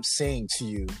remember him saying to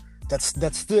you that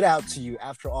stood out to you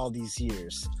after all these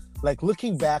years? Like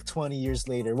looking back 20 years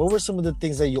later, what were some of the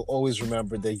things that you'll always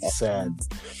remember that he said?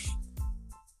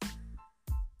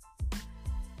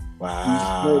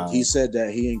 Wow, he said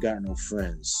that he ain't got no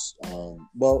friends.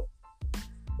 Well.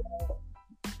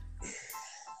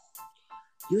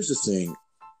 Here's the thing.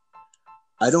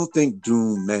 I don't think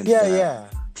Doom meant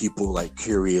that people like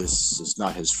Curious is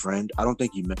not his friend. I don't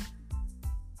think he meant.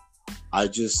 I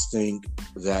just think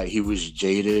that he was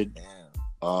jaded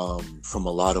from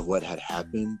a lot of what had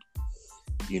happened.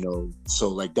 So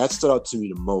like that stood out to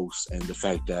me the most, and the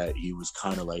fact that he was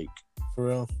kind of like for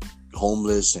real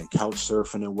homeless and couch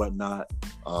surfing and whatnot.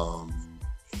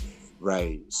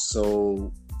 Right.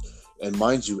 So. And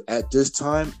mind you, at this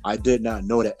time, I did not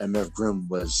know that MF Grimm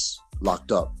was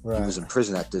locked up. Right. He was in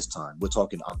prison at this time. We're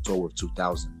talking October of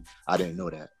 2000. I didn't know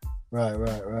that. Right. I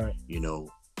didn't know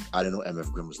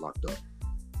MF Grimm was locked up.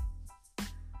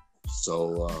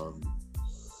 So,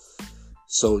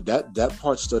 that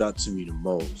part stood out to me the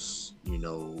most.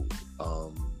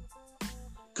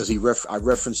 Because I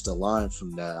referenced a line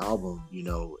from that album. He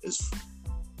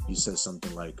said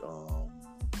something like,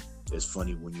 "It's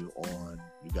funny when you're on.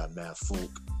 You got mad folk,"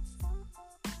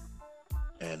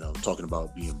 and talking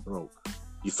about being broke.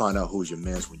 You find out who's your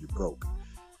mans when you're broke.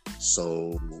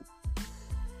 So,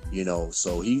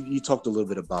 so he talked a little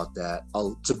bit about that.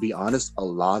 To be honest, a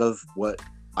lot of what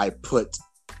I put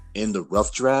in the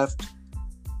rough draft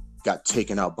got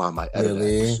taken out by my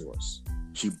editor source.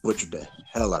 She butchered the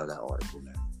hell out of that article,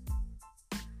 man.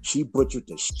 She butchered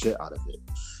the shit out of it.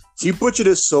 She butchered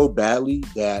it so badly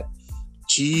that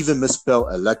she even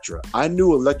misspelled Electra. I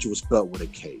knew Electra was spelled with a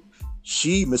K.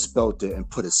 She misspelled it and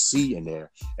put a C in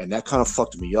there. And that kind of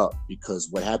fucked me up because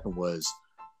what happened was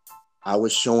I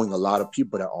was showing a lot of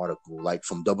people that article, like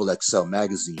from Double XL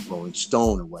magazine, Rolling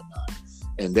Stone and whatnot.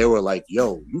 And they were like,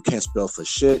 yo, you can't spell for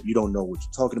shit. You don't know what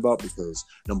you're talking about because,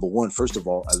 number one, first of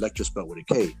all, Electra spelled with a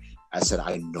K. I said,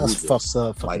 I know That's this. fucked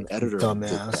up. My editor did dumbass.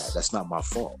 that. That's not my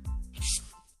fault.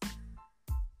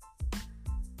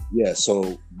 Yeah,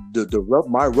 so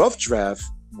my rough draft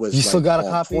was you still like got a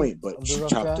on copy point, but she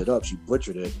chopped draft? it up. She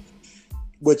butchered it.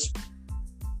 Which,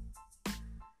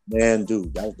 man,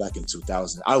 dude, that was back in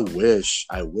 2000. I wish.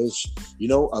 You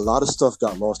know, a lot of stuff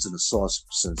got lost in the sauce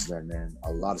since then, man.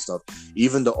 A lot of stuff.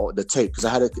 Even the tape, because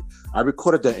I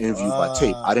recorded that interview by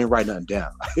tape. I didn't write nothing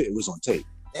down. It was on tape.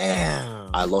 Damn.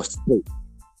 I lost the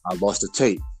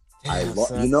tape. Damn,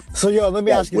 you know. So yo, let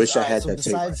me ask you. Wish I had so that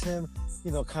besides tape. him,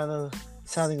 you know, kind of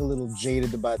sounding a little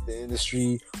jaded about the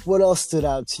industry, what else stood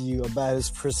out to you about his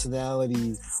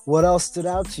personality? What else stood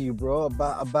out to you, bro,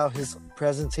 about his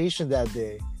presentation that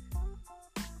day?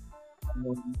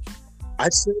 I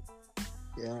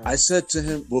said to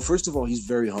him, well, first of all, he's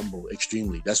very humble,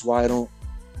 extremely. That's why I don't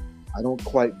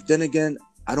quite. Then again,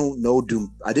 I don't know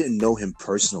Doom. I didn't know him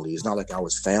personally. It's not like I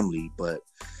was family, but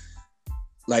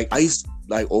like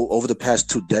over the past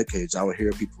 2 decades, I would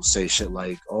hear people say shit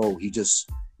like, "Oh, he just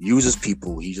uses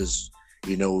people. He just,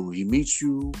 you know, he meets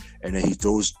you and then he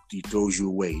throws you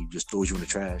away. He just throws you in the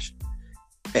trash."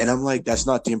 And I'm like, that's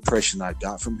not the impression I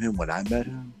got from him when I met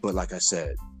him. But like I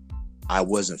said, I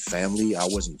wasn't family. I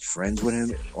wasn't friends with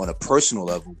him on a personal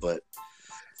level, but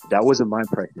that wasn't my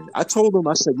impression. I told him,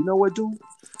 I said, you know what, dude?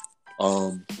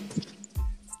 A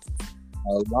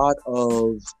lot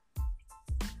of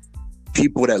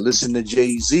people that listen to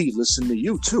Jay-Z listen to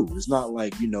you too. It's not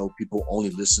like, you know, people only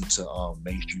listen to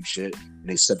mainstream shit and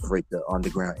they separate the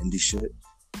underground indie shit.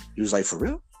 He was like, for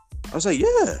real? I was like,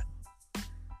 yeah.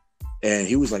 And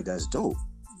he was like, that's dope.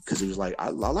 Because he was like, I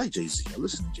like Jay-Z. I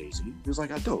listen to Jay-Z. He was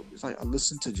like, I dope. He's like, I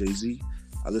listen to Jay-Z.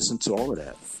 I listen to all of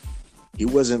that. He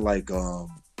wasn't like,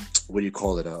 what do you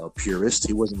call it? A purist.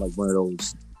 He wasn't like one of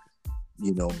those,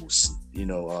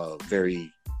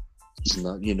 very,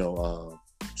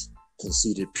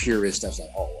 conceited purist. That's like,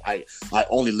 oh, I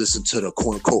only listen to the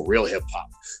quote unquote real hip hop.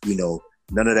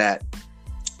 None of that.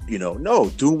 No,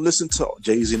 Doom listened to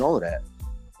Jay-Z and all of that.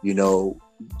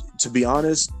 To be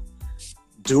honest,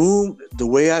 Doom, the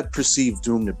way I perceive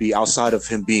Doom to be, outside of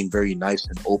him being very nice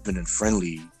and open and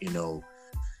friendly,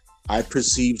 I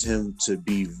perceived him to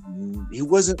be, he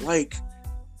wasn't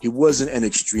an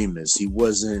extremist. He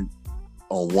wasn't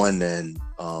on one end.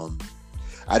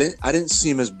 I didn't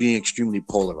see him as being extremely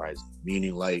polarizing,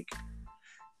 meaning like,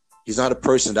 he's not a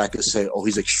person that I could say, oh,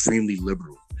 he's extremely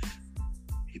liberal.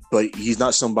 But he's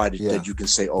not somebody that you can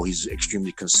say, oh, he's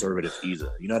extremely conservative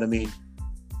either. You know what I mean?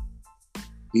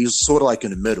 He's sort of like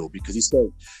in the middle, because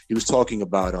he was talking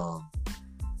about,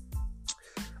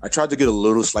 I tried to get a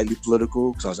little slightly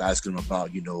political because I was asking him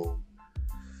about,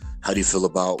 how do you feel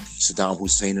about Saddam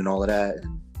Hussein and all of that?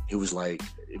 And he was like,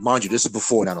 mind you, this is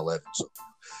before 9/11. So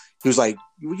he was like,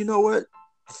 well, you know what?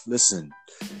 Listen,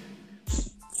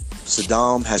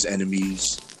 Saddam has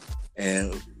enemies,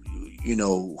 and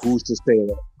who's to say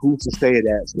that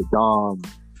Saddam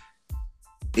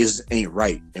ain't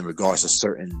right in regards to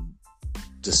certain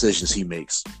decisions he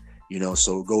makes,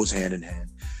 so it goes hand in hand.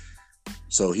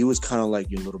 So he was kind of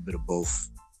like a little bit of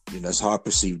both. That's how I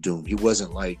perceived Doom. Doom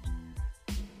wasn't like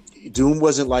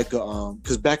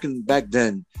because back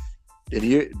then in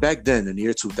the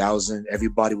year 2000,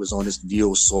 everybody was on this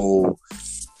neo soul,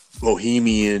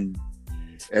 bohemian.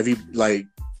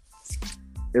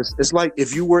 It's like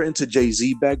if you were into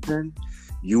Jay-Z back then,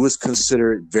 you was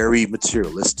considered very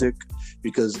materialistic,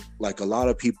 because like a lot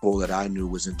of people that I knew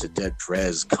was into Dead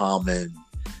Prez, Common,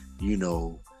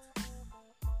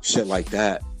 shit like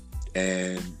that.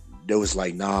 And they was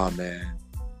like, nah, man,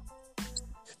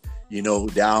 they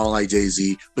don't like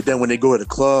Jay-Z. But then when they go to the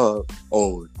club,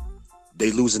 oh, they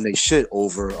losing their shit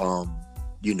over, I'm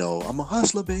a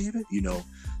hustler, baby,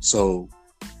 So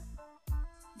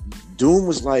Doom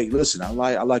was like, listen, I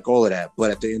like all of that,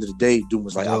 but at the end of the day, Doom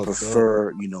was like, I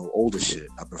prefer, older shit.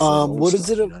 I prefer old what stuff, is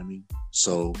it? You know what I mean?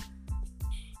 So,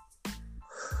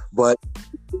 but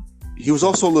he was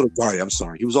also a little guarded. I'm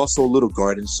sorry, he was also a little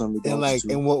guarded in some regards. And like, too.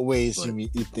 in what ways you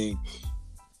think?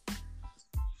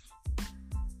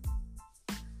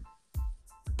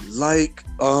 Like,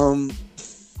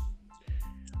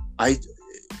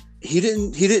 he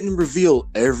didn't reveal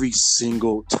every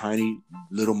single tiny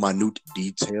little minute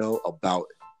detail about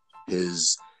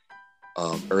his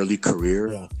early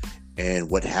career Yeah. and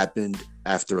what happened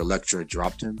after Elektra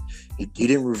dropped him. He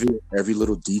didn't reveal every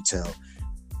little detail.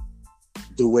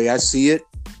 The way I see it,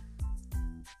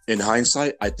 in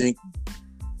hindsight, I think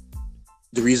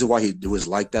the reason why he was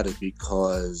like that is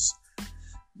because,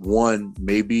 one,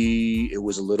 maybe it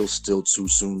was a little still too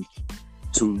soon,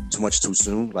 too much too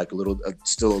soon, like a little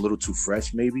still a little too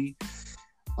fresh, maybe.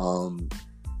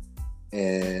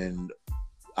 And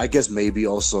I guess maybe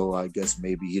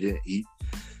he didn't eat.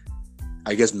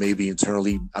 I guess maybe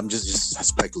internally, I'm just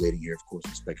speculating here. Of course,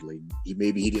 I'm speculating.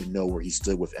 He didn't know where he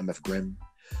stood with MF Grimm.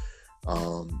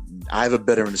 I have a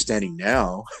better understanding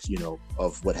now,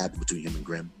 of what happened between him and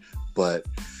Grimm,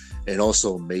 and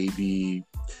also maybe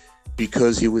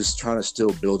because he was trying to still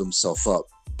build himself up,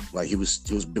 like he was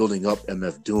building up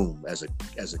MF Doom as a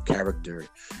character.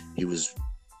 It was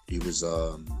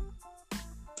a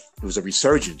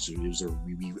resurgence. It was a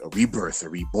rebirth, a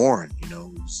reborn. It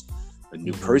was a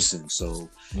new person. So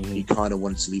he kind of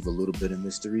wanted to leave a little bit of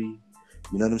mystery.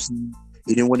 You know what I'm saying?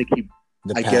 He didn't want to keep.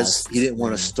 I guess he didn't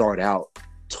want to start out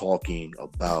talking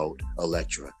about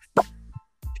Elektra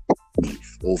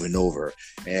over and over.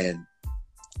 And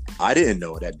I didn't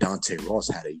know that Dante Ross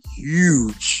had a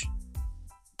huge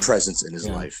presence in his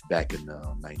life back in the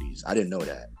 90s. I didn't know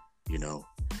that,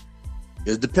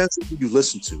 It depends on who you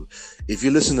listen to. If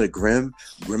you listen to Grimm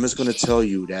is going to tell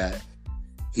you that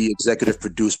he executive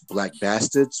produced Black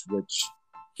Bastards, which,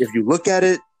 if you look at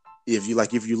it, if you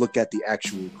look at the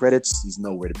actual credits, he's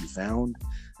nowhere to be found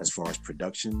as far as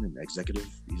production and executive.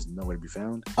 He's nowhere to be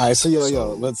found. All right, so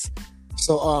let's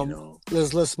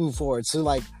move forward. So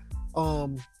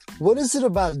what is it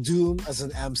about Doom as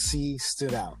an MC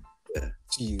stood out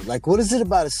to you? Like, what is it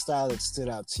about his style that stood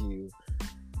out to you?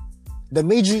 That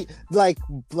made you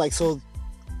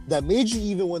that made you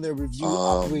even when they reviewed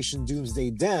Operation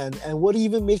Doomsday then, and what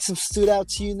even makes him stood out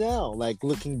to you now? Like,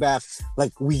 looking back,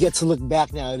 like we get to look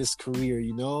back now at his career,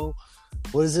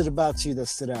 What is it about you that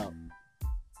stood out?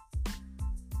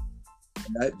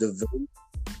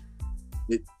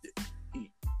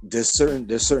 There's certain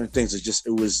things that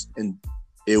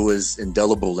it was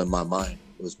indelible in my mind.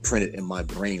 It was printed in my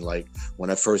brain. Like when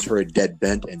I first heard Dead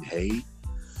Bent and Hey,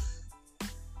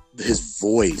 his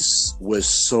voice was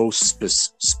so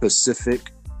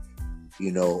specific,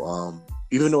 even though,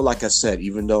 like I said,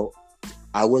 even though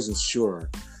I wasn't sure,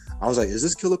 I was like, is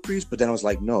this Killer Priest? But then I was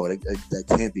like, no, that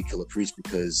can't be Killer Priest,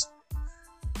 because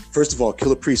first of all,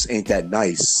 Killer Priest ain't that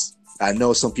nice. I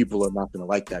know some people are not going to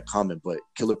like that comment, but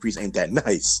Killer Priest ain't that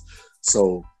nice.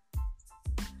 So,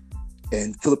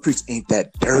 and Killer Priest ain't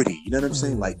that dirty. You know what I'm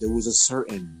saying? Like, there was a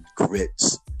certain grit.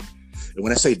 And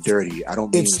when I say dirty, I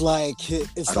don't mean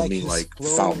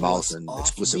foul mouth and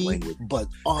explicit language, but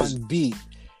on beat.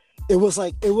 It was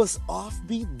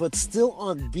offbeat, but still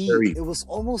on beat. It was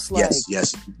almost like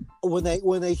yes. When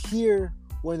they hear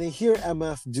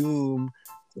MF Doom,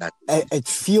 it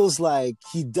feels like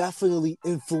he definitely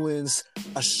influenced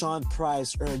a Sean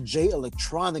Price or a Jay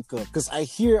Electronica, because I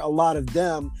hear a lot of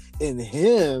them in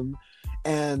him,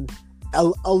 and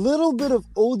a little bit of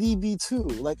ODB too,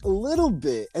 like a little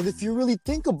bit. And if you really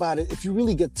think about it, if you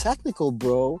really get technical,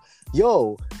 bro,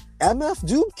 MF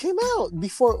Doom came out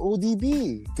before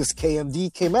ODB, because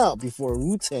KMD came out before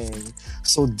Wu-Tang.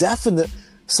 So definitely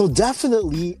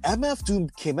MF Doom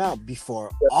came out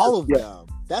before all of them.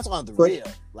 That's on the real.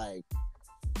 Like,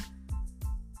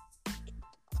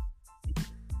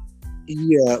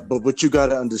 yeah, but you got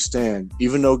to understand,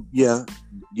 even though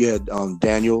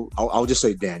Daniel, I'll just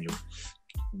say Daniel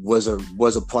was a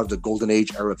part of the golden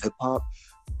age era of hip hop,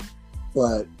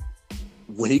 but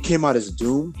when he came out as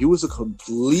Doom, he was a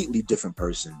completely different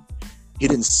person. He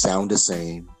didn't sound the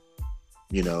same,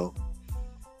 he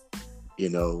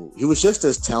was just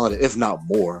as talented, if not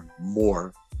more,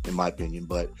 in my opinion,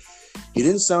 but he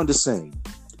didn't sound the same.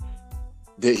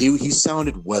 He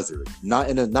sounded weathered, not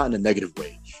in a negative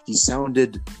way. He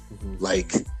sounded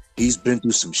like he's been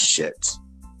through some shit.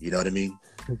 You know what I mean?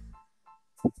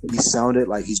 He sounded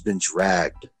like he's been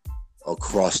dragged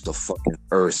across the fucking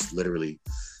earth, literally.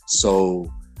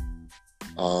 So,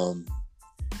 I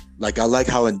like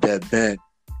how in Dead Bent,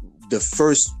 the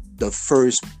first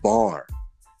bar,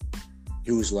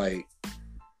 he was like,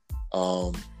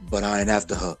 but I ain't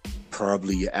after her.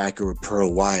 Probably accurate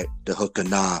Pearl White, the hook or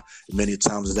nah. Many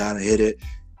times I hit it.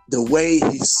 The way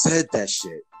he said that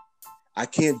shit, I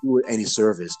can't do it any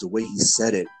service. The way he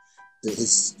said it,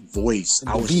 his voice,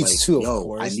 I was like, too,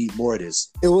 yo, I need more of this.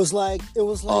 It was like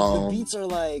the beats are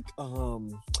like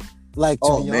to be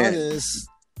honest,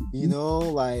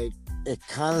 it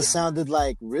kind of sounded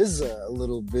like RZA a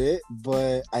little bit,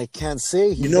 but I can't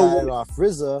say he You know got what? it off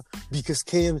RZA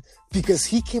because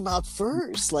he came out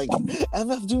first. Like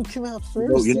MF Doom came out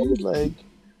first, You know dude. Like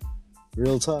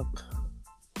real talk.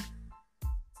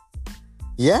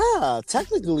 Yeah,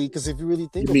 technically, because if you really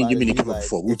think you mean about you it, mean he dude, came out like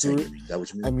before if Wu-Tang? you, You mean that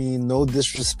what you I mean? mean, no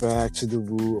disrespect to the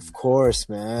Wu, of course,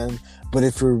 man. But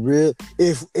if we're real,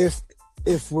 if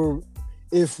we're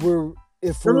if we're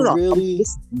if No, no, we're no. really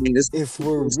I mean, this if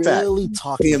we're is fact. really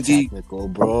talking KMD, technical,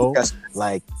 bro, yes,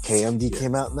 like KMD yeah.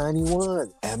 came out in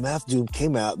 91. MF Doom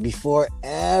came out before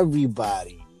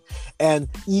everybody. And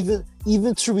even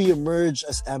to reemerge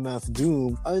as MF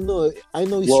Doom, I know he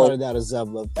Well, started out as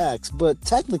Zevlov X, but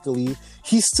technically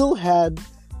he still had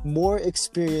more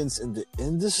experience in the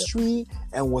industry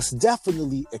and was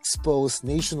definitely exposed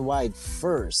nationwide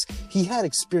first. He had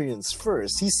experience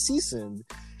first. He's seasoned.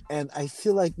 And I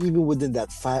feel like even within that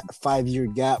 5-year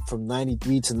gap from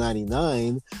 93 to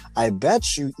 99, I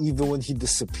bet you even when he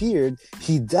disappeared,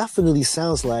 he definitely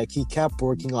sounds like he kept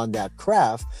working on that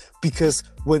craft because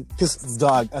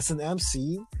dog, as an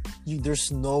MC, there's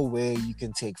no way you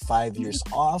can take 5 years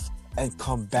off and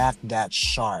come back that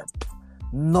sharp.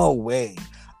 No way.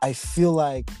 I feel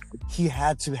like he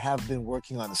had to have been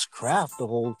working on his craft the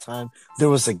whole time. There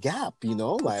was a gap, you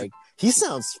know? Like, he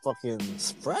sounds fucking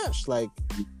fresh. Like,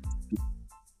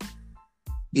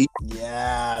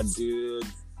 yeah, dude.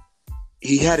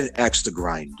 he had an axe to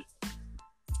grind.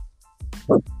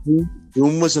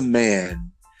 Doom was a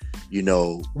man, you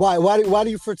know. Why do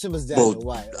you refer to him as Daniel? Well,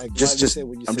 why? Like, I'm why just do you say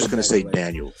I'm just gonna say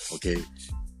Daniel, okay?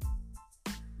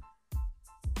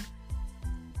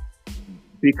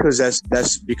 Because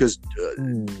that's because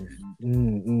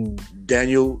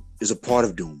Daniel is a part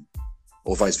of Doom,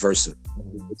 or vice versa.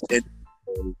 And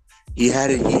he had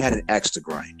an axe to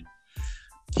grind.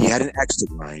 He had an axe to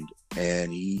grind,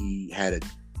 and he had a.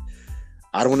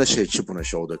 I don't want to say a chip on his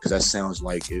shoulder because that sounds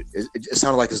like it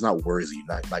sounded like it's not worthy,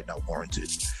 not warranted.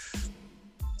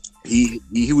 He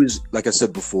was, like I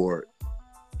said before,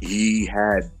 he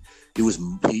was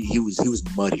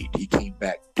muddied. He came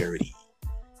back dirty.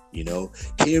 You know,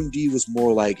 KMD was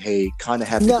more like, hey, kind of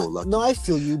happy-go-lucky. No, I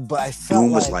feel you, but I felt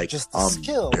Doom was like just the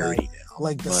skill, dirty now,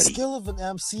 like the muddy. skill of an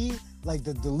MC, like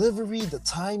the delivery, the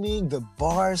timing, the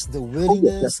bars, the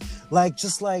wittiness,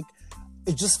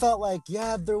 it just felt like,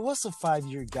 yeah, there was a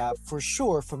 5-year gap for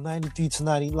sure from 93 to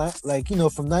 99,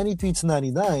 from 93 to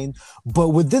 99. But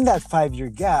within that 5-year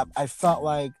gap, I felt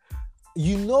like,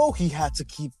 he had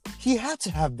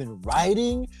to have been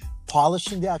writing,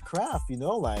 polishing that craft,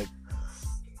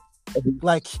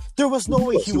 like there was no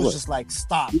way he was just like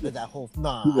stopped at that whole.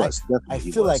 Nah, I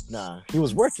feel like he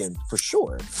was working for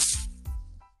sure.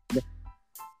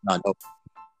 No.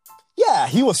 Yeah,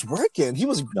 he was working. He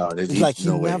was he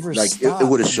never stopped. It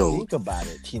would have showed. Think about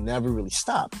it. He never really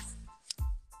stopped.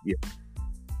 Yeah,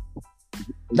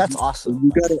 that's awesome.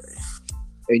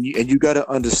 You gotta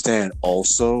understand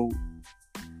also.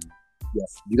 Yeah,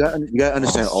 you gotta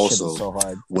understand also. So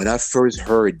hard. When I first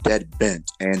heard Dead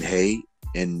Bent and Hey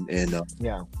in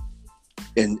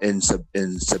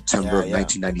September of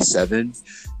 1997,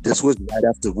 this was right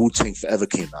after Wu-Tang Forever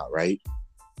came out, right?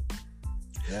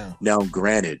 Yeah. Now,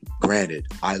 granted,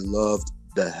 I loved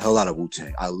the hell out of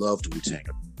Wu-Tang. I loved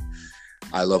Wu-Tang.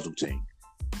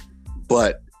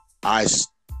 But let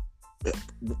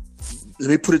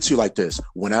me put it to you like this: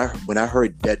 when I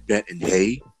heard Dead Bent and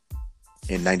Hey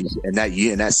in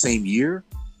that same year,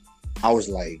 I was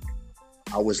like,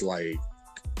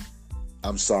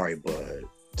 I'm sorry, but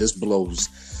this blows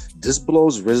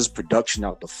RZA's production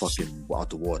out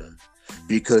the water,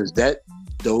 because that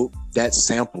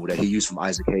sample that he used from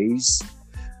Isaac Hayes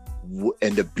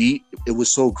and the beat, it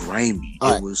was so grimy.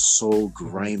 It was so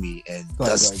grimy and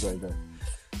dusty. Go ahead.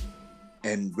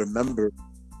 And remember,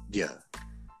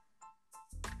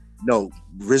 no,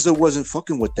 RZA wasn't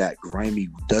fucking with that grimy,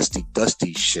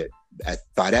 dusty shit.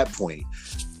 By that point,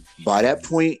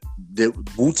 the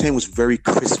Wu-Tang was very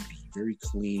crispy, very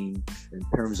clean in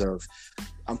terms of,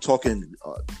 I'm talking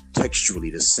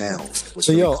texturally, the sound was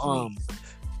clean, all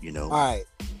right,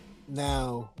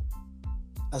 now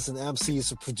as an MC,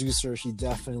 as a producer, he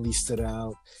definitely stood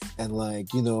out. And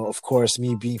of course,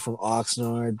 me being from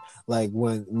Oxnard,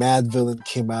 when Mad Villain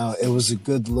came out, it was a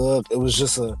good look. It was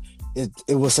just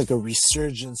it was like a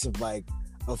resurgence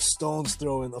of Stones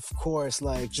throwing, of course,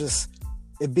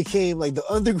 it became like the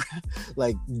underground,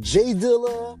 like J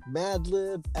Dilla,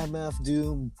 Madlib, MF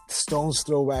Doom, Stones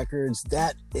Throw Records.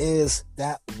 That was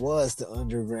the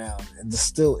underground, and this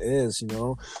still is,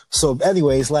 So,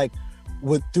 anyways,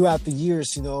 with throughout the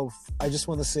years, I just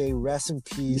want to say rest in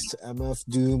peace to MF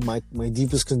Doom. My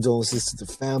deepest condolences to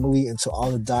the family and to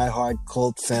all the diehard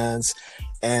cult fans.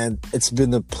 And it's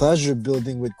been a pleasure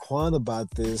building with Quan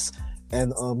about this.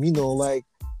 And like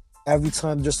every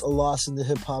time there's a loss in the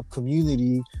hip hop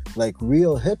community, like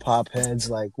real hip hop heads,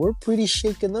 like we're pretty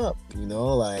shaken up,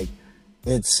 like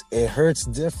it hurts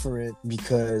different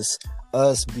because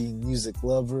us being music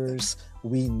lovers,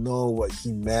 we know what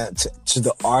he meant to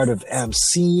the art of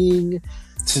emceeing,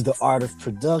 to the art of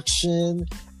production,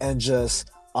 and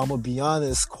just, I'm gonna be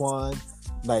honest, Quan,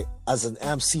 like as an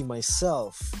MC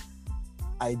myself,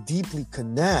 I deeply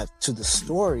connect to the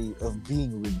story of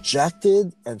being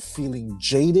rejected and feeling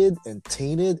jaded and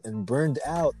tainted and burned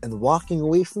out and walking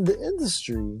away from the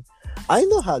industry. I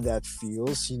know how that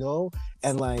feels,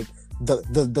 and like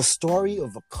the story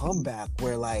of a comeback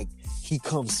where like he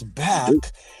comes back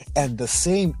and the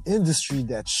same industry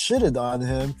that shitted on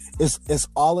him is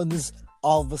all of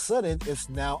a sudden it's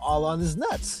now all on his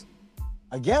nuts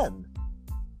again.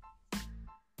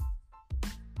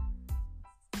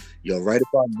 Yo, right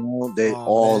about now, they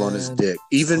all on his dick.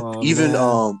 Even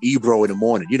Ebro in the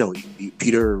morning,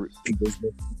 Peter. And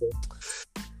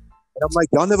I'm like,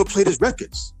 y'all never played his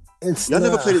records. Y'all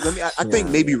never played it. I think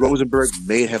maybe Rosenberg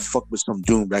may have fucked with some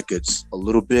Doom records a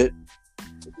little bit.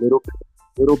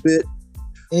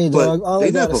 Hey, but dog, they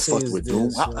never fucked with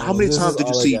Doom. How many times did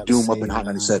you see Doom up in Hot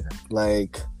 97?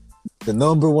 Like, the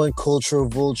number one cultural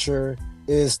vulture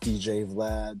is DJ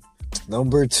Vlad.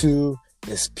 Number two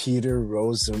is Peter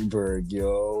Rosenberg,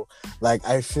 yo. Like,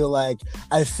 I feel like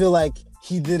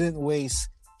he didn't waste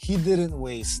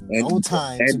no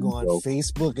time to go on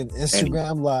Facebook and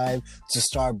Instagram Live to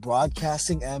start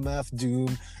broadcasting MF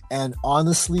Doom. And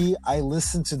honestly, I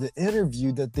listened to the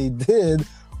interview that they did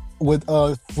with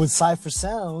Cypher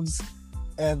Sounds,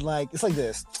 and like it's like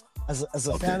this. As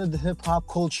a fan of the hip hop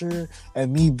culture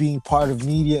and me being part of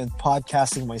media and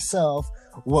podcasting myself,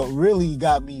 what really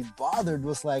got me bothered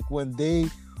was like when they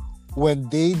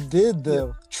did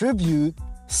the tribute,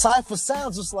 Cypher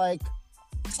Sounds was like,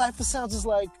 I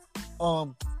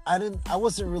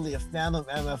wasn't really a fan of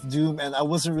MF Doom, and I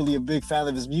wasn't really a big fan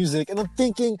of his music. And I'm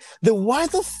thinking, then why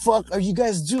the fuck are you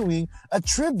guys doing a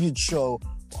tribute show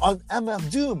on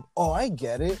MF Doom? Oh, I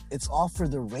get it. It's all for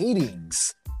the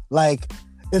ratings. Like,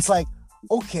 it's like,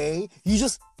 okay, you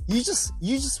just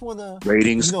want to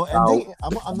ratings. And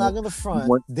I'm not gonna front.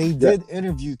 They did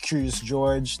interview Curious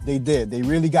George. They did. They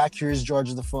really got Curious George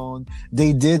on the phone.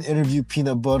 They did interview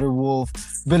Peanut Butter Wolf,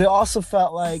 but it also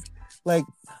felt like,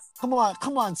 come on,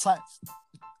 Cypher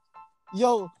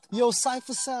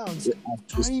Sounds.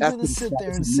 How are you gonna sit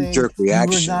there and say you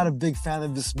were not a big fan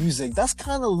of this music? That's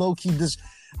kind of low key.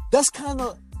 That's kind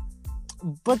of,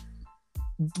 but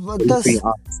that's.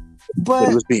 But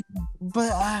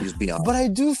I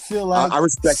do feel like I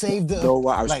respect save the.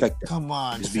 I respect that. Come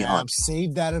on, fam,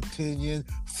 save that opinion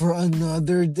for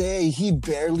another day. He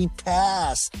barely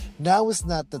passed. Now is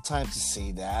not the time to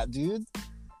say that, dude.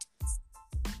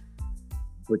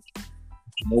 But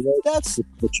you know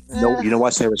what? You know why I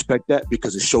say I respect that?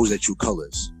 Because it shows that true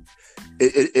colors.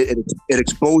 It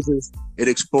exposes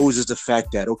the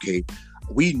fact that, okay,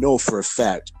 we know for a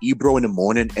fact Ebro in the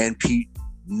morning and Pete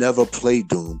never played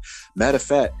Doom. Matter of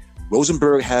fact,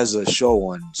 Rosenberg has a show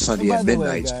on Sunday at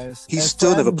midnight. He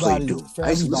still never played Doom. I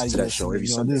used to listen to that show every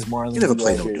Sunday. He never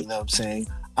played no Doom. You know what I'm saying?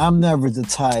 I'm never the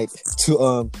type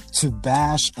to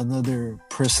bash another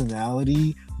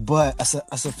personality, but as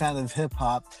a fan of hip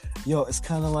hop, it's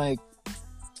kind of like,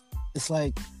 it's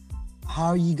like, how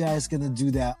are you guys gonna do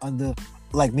that on the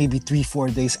like maybe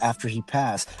 3-4 days after he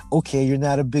passed? Okay, you're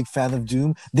not a big fan of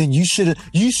Doom, then you shouldn't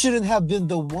have been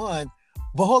the one.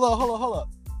 But hold up.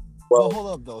 Well, hold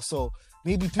up though. So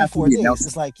maybe 3-4 days.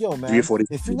 It's like, yo, man, if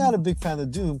you're not a big fan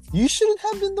of Doom, you shouldn't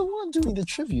have been the one doing the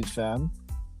tribute, fam.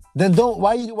 Then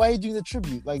why are you doing the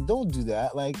tribute? Like, don't do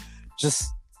that. Like, just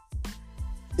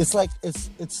it's like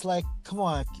come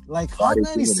on, like Hot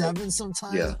 97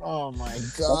 sometimes. Yeah. Oh my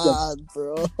god,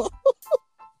 bro.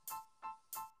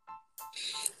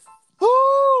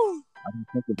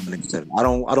 I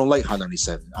don't like Hot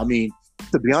 97. I mean,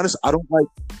 to be honest, I don't like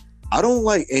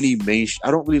any main.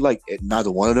 I don't really like neither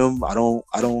one of them. I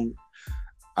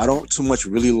don't too much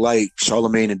really like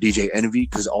Charlemagne and DJ Envy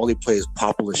because all they play is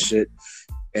popular shit,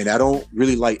 and I don't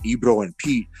really like Ebro and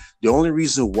Pete. The only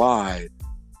reason why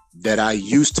that I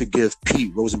used to give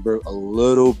Pete Rosenberg a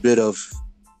little bit of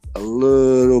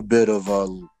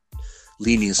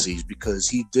leniencies because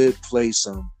he did play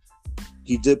some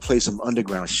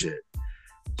underground shit.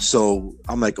 So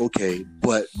I'm like, okay,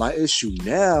 but my issue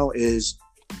now is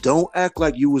don't act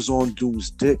like you was on Doom's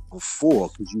dick before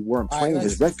because you weren't playing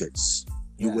his records.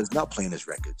 You was not playing his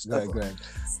records. Good.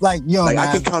 Like, yo, like, man,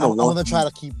 I can kind of want to try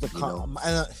to keep the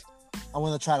I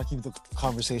want to try to keep the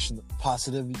conversation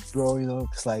positive, bro. You know,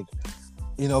 because like,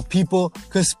 you know, people,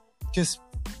 because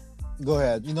go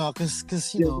ahead. You know,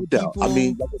 because you know, people, I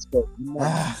mean,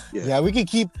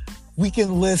 like we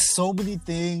can list so many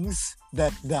things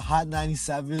that the Hot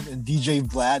 97 and DJ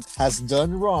Vlad has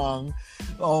done wrong.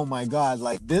 Oh my God,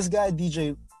 like this guy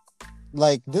DJ,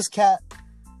 like this cat.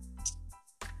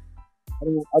 I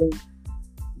don't.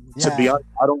 To be honest,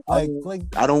 I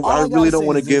really don't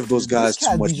want to give those guys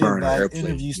too much burn or airplay.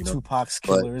 Interviews Tupac's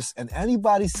killers, and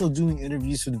anybody still doing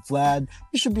interviews with Vlad,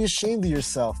 you should be ashamed of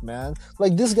yourself, man.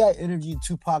 Like this guy interviewed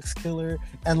Tupac's killer,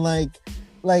 and like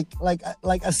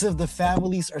as if the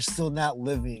families are still not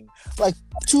living. Like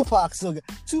Tupac still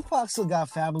got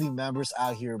family members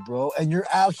out here, bro, and you're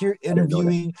out here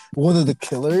interviewing one of the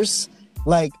killers,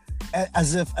 like.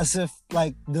 As if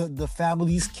like the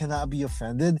families cannot be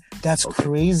offended. That's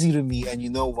crazy to me. And you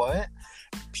know what?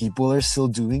 People are still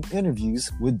doing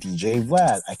interviews with DJ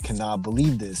Vlad. I cannot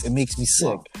believe this. It makes me sick.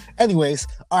 Wow. Anyways,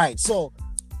 all right. So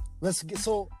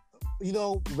you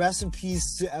know, rest in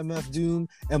peace to MF Doom,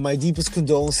 and my deepest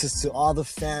condolences to all the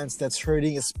fans that's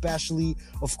hurting, especially,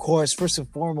 of course, first and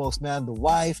foremost, man, the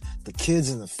wife, the kids,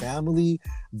 and the family.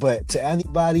 But to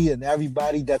anybody and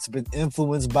everybody that's been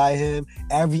influenced by him,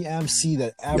 every MC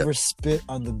that ever spit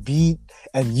on the beat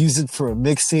and used it for a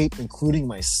mixtape, including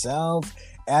myself,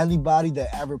 anybody that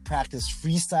ever practiced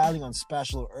freestyling on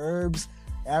Special Herbs,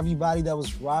 everybody that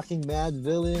was rocking Mad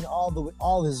Villain,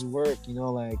 all his work, you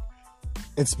know, like,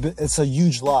 it's a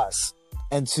huge loss.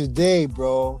 And today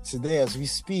as we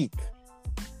speak,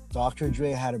 Dr.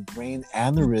 Dre had a brain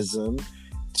aneurysm.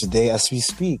 Today as we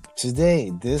speak,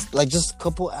 this like just a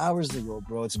couple hours ago,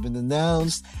 bro, it's been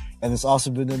announced, and it's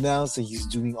also been announced that he's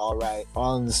doing all right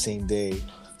on the same day.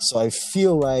 So I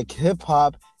feel like hip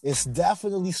hop is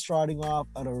definitely starting off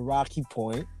at a rocky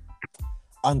point.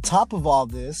 On top of all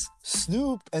this,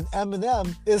 Snoop and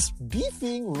Eminem is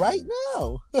beefing right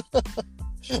now.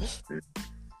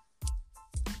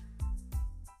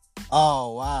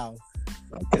 Oh wow!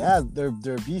 Okay. Yeah,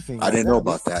 they're beefing. I didn't know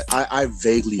about that. I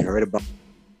vaguely heard about it,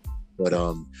 but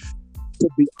to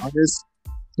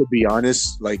be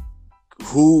honest, like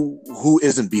who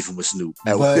isn't beefing with Snoop?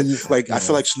 Like I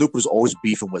feel like Snoop was always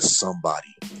beefing with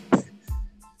somebody.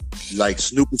 Like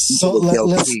Snoop was beefing with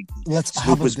Del King.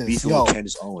 Snoop was beefing with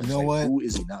Candace Owens. You know like, what? Who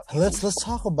is he not? Let's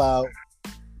talk about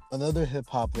another hip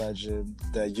hop legend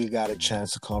that you got a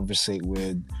chance to conversate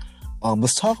with.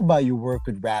 Let's talk about your work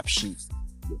with Rap Sheet.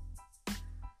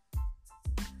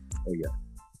 Oh yeah.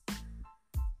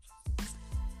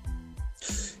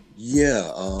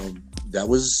 That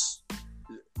was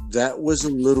a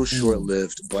little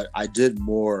short-lived, but I did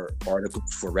more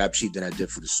articles for Rap Sheet than I did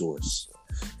for The Source.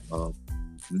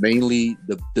 Mainly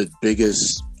the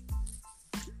biggest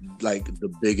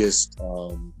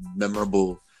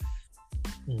memorable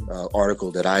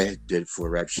article that I did for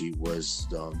Rap Sheet was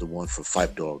the one for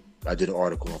Phife Dawg. I did an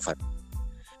article on Phife,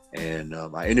 and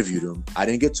I interviewed him. I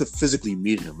didn't get to physically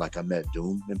meet him like I met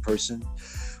Doom in person,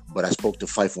 but I spoke to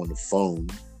Phife on the phone,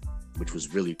 which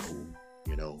was really cool.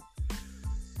 You know,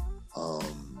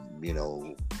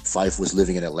 Phife was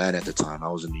living in Atlanta at the time. I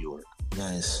was in New York.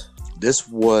 Nice. This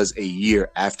was a year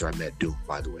after I met Doom,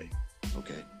 by the way.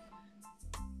 Okay.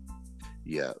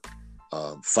 Yeah.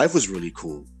 Phife was really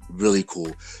cool,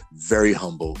 very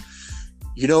humble.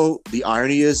 You know, the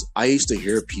irony is I used to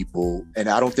hear people, and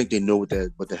I don't think they know what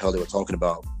the hell they were talking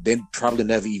about. They probably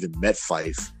never even met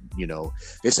Phife. You know,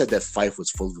 they said that Phife was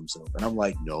full of himself. And I'm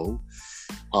like, no.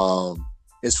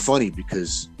 It's funny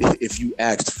because if you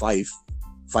asked Phife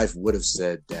would have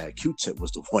said that Q-Tip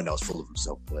was the one that was full of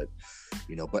himself. But,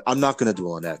 you know, but I'm not going to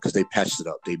dwell on that because they patched it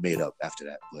up. They made up after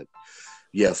that. But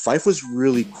yeah, Phife was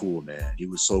really cool, man. He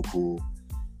was so cool.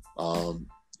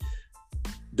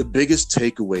 The biggest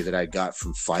takeaway that I got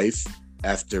from Phife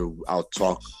after our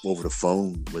talk over the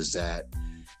phone was that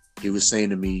he was saying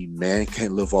to me, man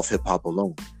can't live off hip hop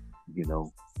alone, you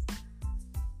know,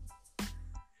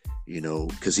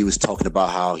 because he was talking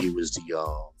about how he was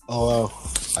the,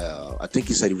 I think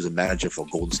he said he was a manager for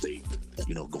Golden State,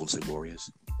 Golden State Warriors.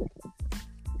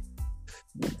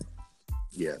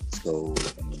 Yeah. So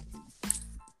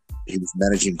he was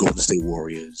managing Golden State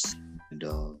Warriors, and,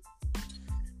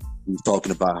 he was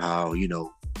talking about how, he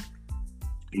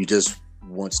just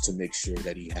wants to make sure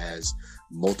that he has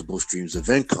multiple streams of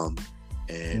income,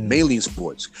 and mainly in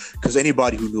sports. Because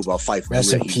anybody who knew about Phife,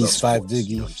 rest in peace, Phife Diggy.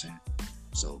 You know what I'm saying?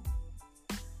 So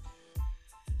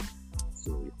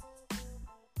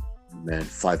man,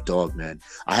 Five Dog, man.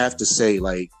 I have to say,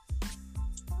 like,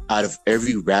 out of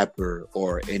every rapper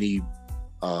or any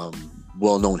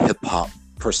well-known hip-hop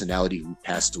personality who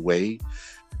passed away,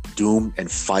 Doom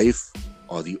and Fife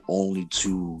are the only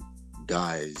two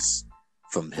guys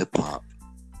from hip-hop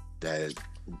that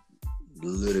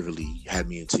literally had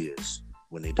me in tears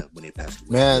when they passed away.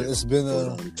 Man, it's been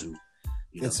a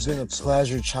So,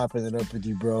 pleasure chopping it up with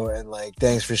you, bro. And like,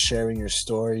 thanks for sharing your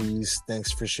stories.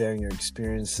 Thanks for sharing your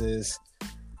experiences.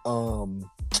 And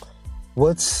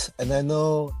I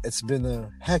know it's been a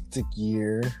hectic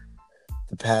year,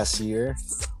 the past year.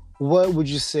 What would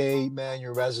you say, man,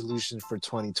 your resolution for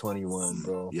 2021,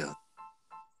 bro? Yeah.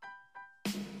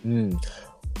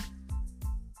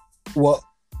 Well,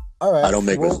 all right. I don't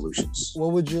make resolutions.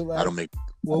 What would you like? I don't make.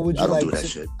 What would you I don't like do that to,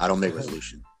 shit. I don't make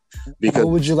resolutions. Because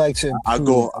what would you like to I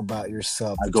improve about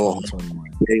yourself in 2021?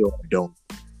 Or I don't.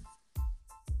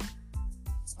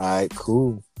 All right,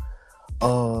 cool.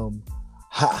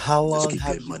 How long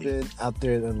have you been out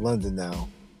there in London now?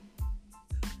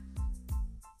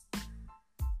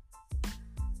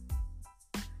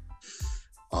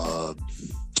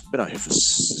 Been out here for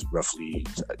roughly.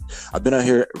 I've been out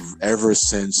here ever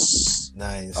since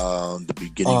the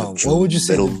beginning of June. What would you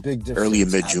say the big difference early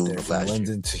and mid June of last year?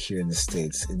 London to here in the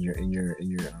States, in your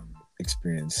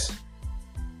experience?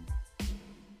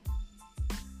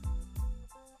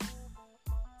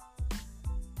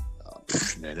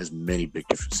 Man, there's many big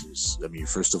differences. I mean,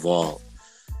 first of all,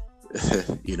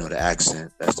 the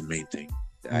accent. That's the main thing.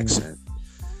 The accent.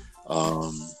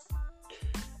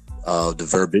 The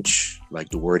verbiage, like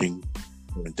the wording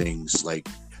and things. Like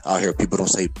out here, people don't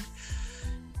say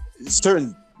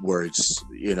certain words.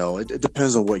 It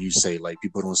depends on what you say. Like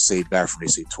people don't say bathroom, they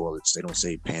say toilets. They don't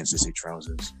say pants, they say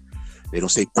trousers. They don't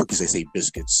say cookies, they say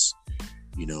biscuits.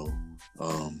 The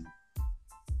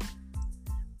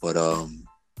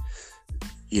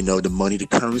money, the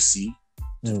currency.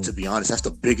 To be honest, that's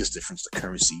the biggest difference. The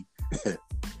currency,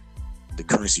 the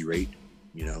currency rate.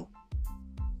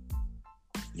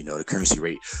 The currency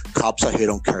rate. Cops out here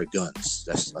don't carry guns.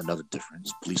 That's another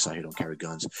difference. Police out here don't carry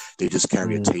guns. They just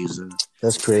carry a taser.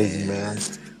 That's crazy, man.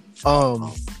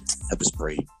 Pepper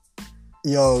spray.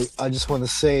 Yo, I just want to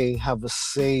say, have a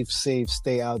safe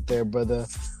stay out there, brother.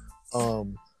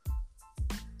 The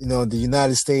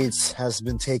United States has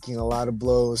been taking a lot of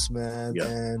blows, man. Yeah.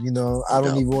 And, I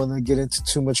don't even want to get into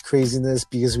too much craziness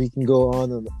because we can go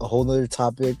on a whole nother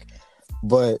topic.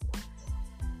 But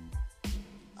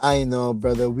I know,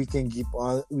 brother, we can keep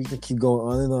going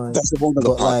on and on. That's a whole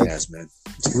nother podcast, man.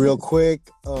 Real quick,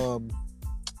 who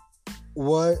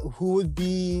would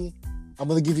be? I'm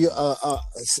gonna give you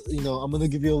I'm gonna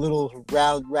give you a little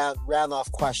round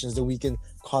off questions that we can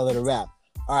call it a wrap.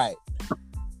 All right,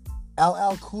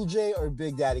 LL Cool J or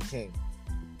Big Daddy Kane?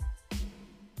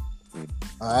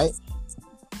 All right,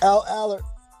 LL or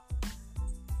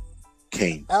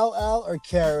Kane? LL or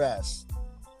KRS?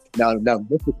 Now,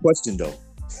 what's the question though?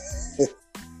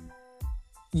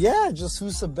 Yeah, just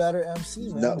who's a better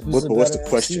MC, man? No, what's the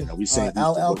question? Are we saying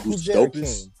LL Cool J or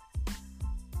Kane?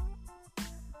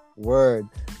 Word.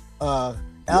 LL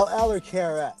or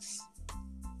KRS?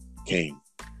 Kane.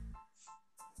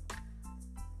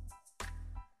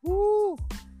 Woo.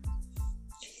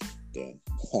 Damn.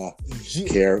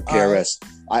 KRS.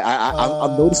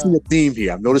 I'm noticing a theme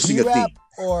here. I'm noticing a theme.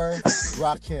 Or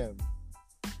Rakim?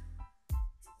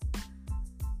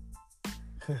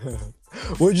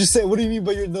 What'd you say? What do you mean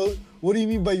by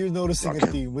you're noticing a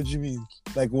theme? What do you mean?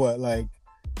 Like what? Like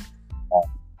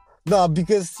no,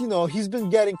 because he's been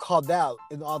getting called out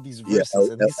in all these verses,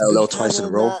 and he's LL twice in a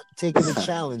row, not taking the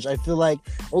challenge. I feel like,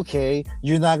 okay,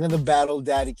 you're not gonna battle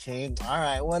Daddy Kane. All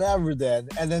right, whatever then.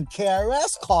 And then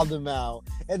KRS called him out,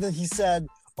 and then he said,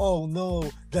 "Oh no,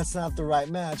 that's not the right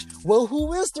match." Well,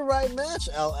 who is the right match,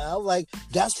 LL? Like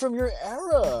that's from your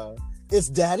era. It's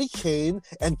Daddy Kane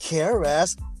and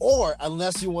KRS, or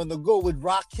unless you want to go with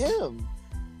Rakim,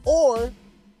 or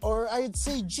I'd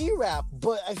say G-Rap,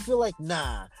 but I feel like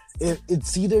nah.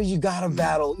 It's either you gotta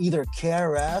battle either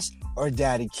KRS or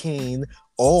Daddy Kane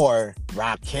or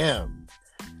Rakim.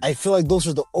 I feel like those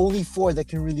are the only four that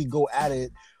can really go at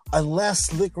it, unless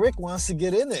Slick Rick wants to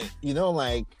get in it.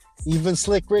 Like even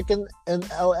Slick Rick and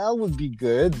LL would be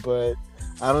good, but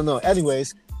I don't know.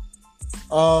 Anyways,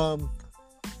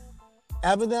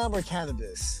 Eminem or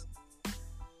Cannabis?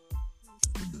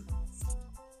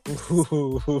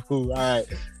 All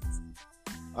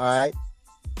right.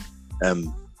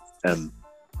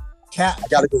 I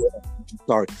gotta go.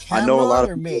 Sorry, I know a lot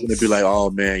of people are gonna be like, "Oh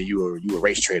man, you a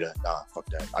race trader." Nah, fuck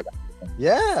that. I got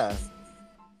yeah.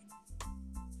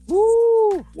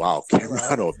 Woo! Wow,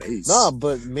 Cameron or Mace? Nah,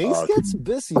 but Mace gets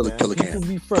busy, man. Killer People Cam.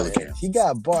 be fronting. He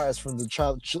got bars from the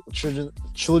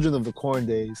children of the Corn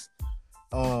days.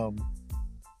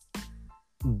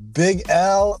 Big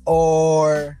L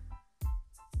or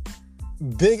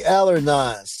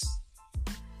Nas?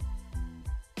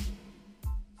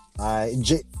 All right.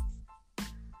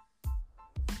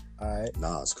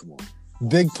 Nas, come on.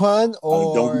 Big Pun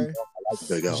or I like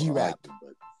Big L. G-Rap?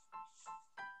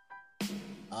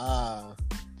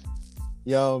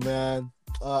 Yo, man.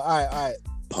 All right.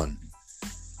 Pun.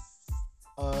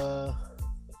 I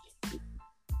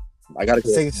gotta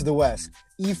take it to the West.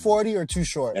 E40 or Too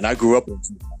Short? And I grew up in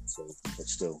Tupac, so but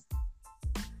still.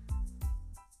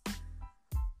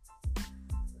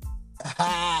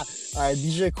 All right,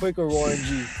 DJ Quick or Warren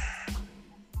G?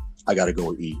 I gotta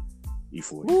go with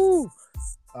E40. Woo!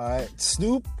 All right,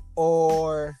 Snoop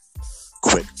or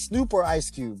Quick? Snoop or Ice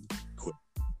Cube? Quick.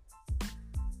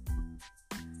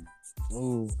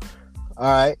 Ooh. All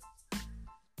right.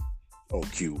 Oh,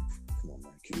 Cube. Come on,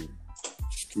 man,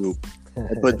 Cube.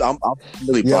 But I'm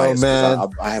really biased. Man.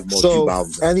 I have more Cube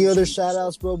albums. Any other shout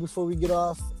outs, bro, before we get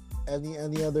off?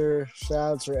 Any other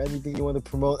shouts or anything you want to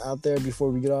promote out there before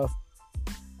we get off?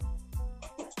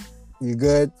 You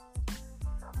good?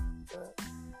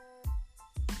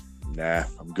 Nah,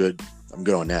 I'm good. I'm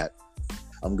good on that.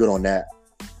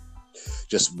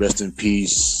 Just rest in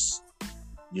peace,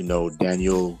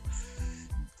 Daniel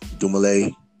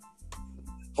Dumile,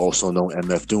 also known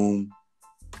MF Doom,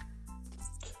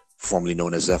 formerly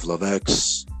known as F Love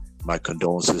X. My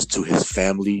condolences to his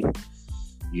family.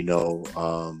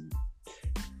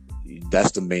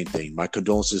 That's the main thing. My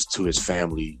condolences to his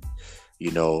family.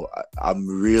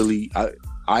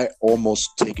 I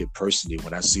almost take it personally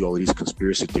when I see all these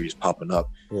conspiracy theories popping up.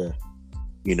 Yeah.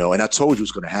 And I told you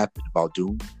it's going to happen about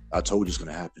Doom. I told you it's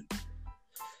going to happen.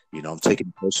 I'm taking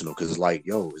it personal because it's like,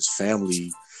 his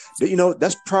family,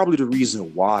 that's probably the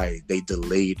reason why they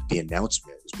delayed the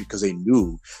announcement. It's because they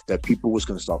knew that people was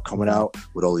going to start coming out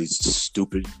with all these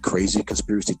stupid, crazy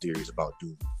conspiracy theories about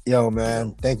Doom. Yo,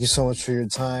 man, thank you so much for your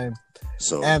time.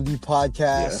 So, MD Podcast.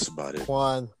 Yeah, that's about it.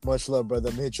 Quan, much love, brother.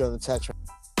 I'm going to hit you on the text.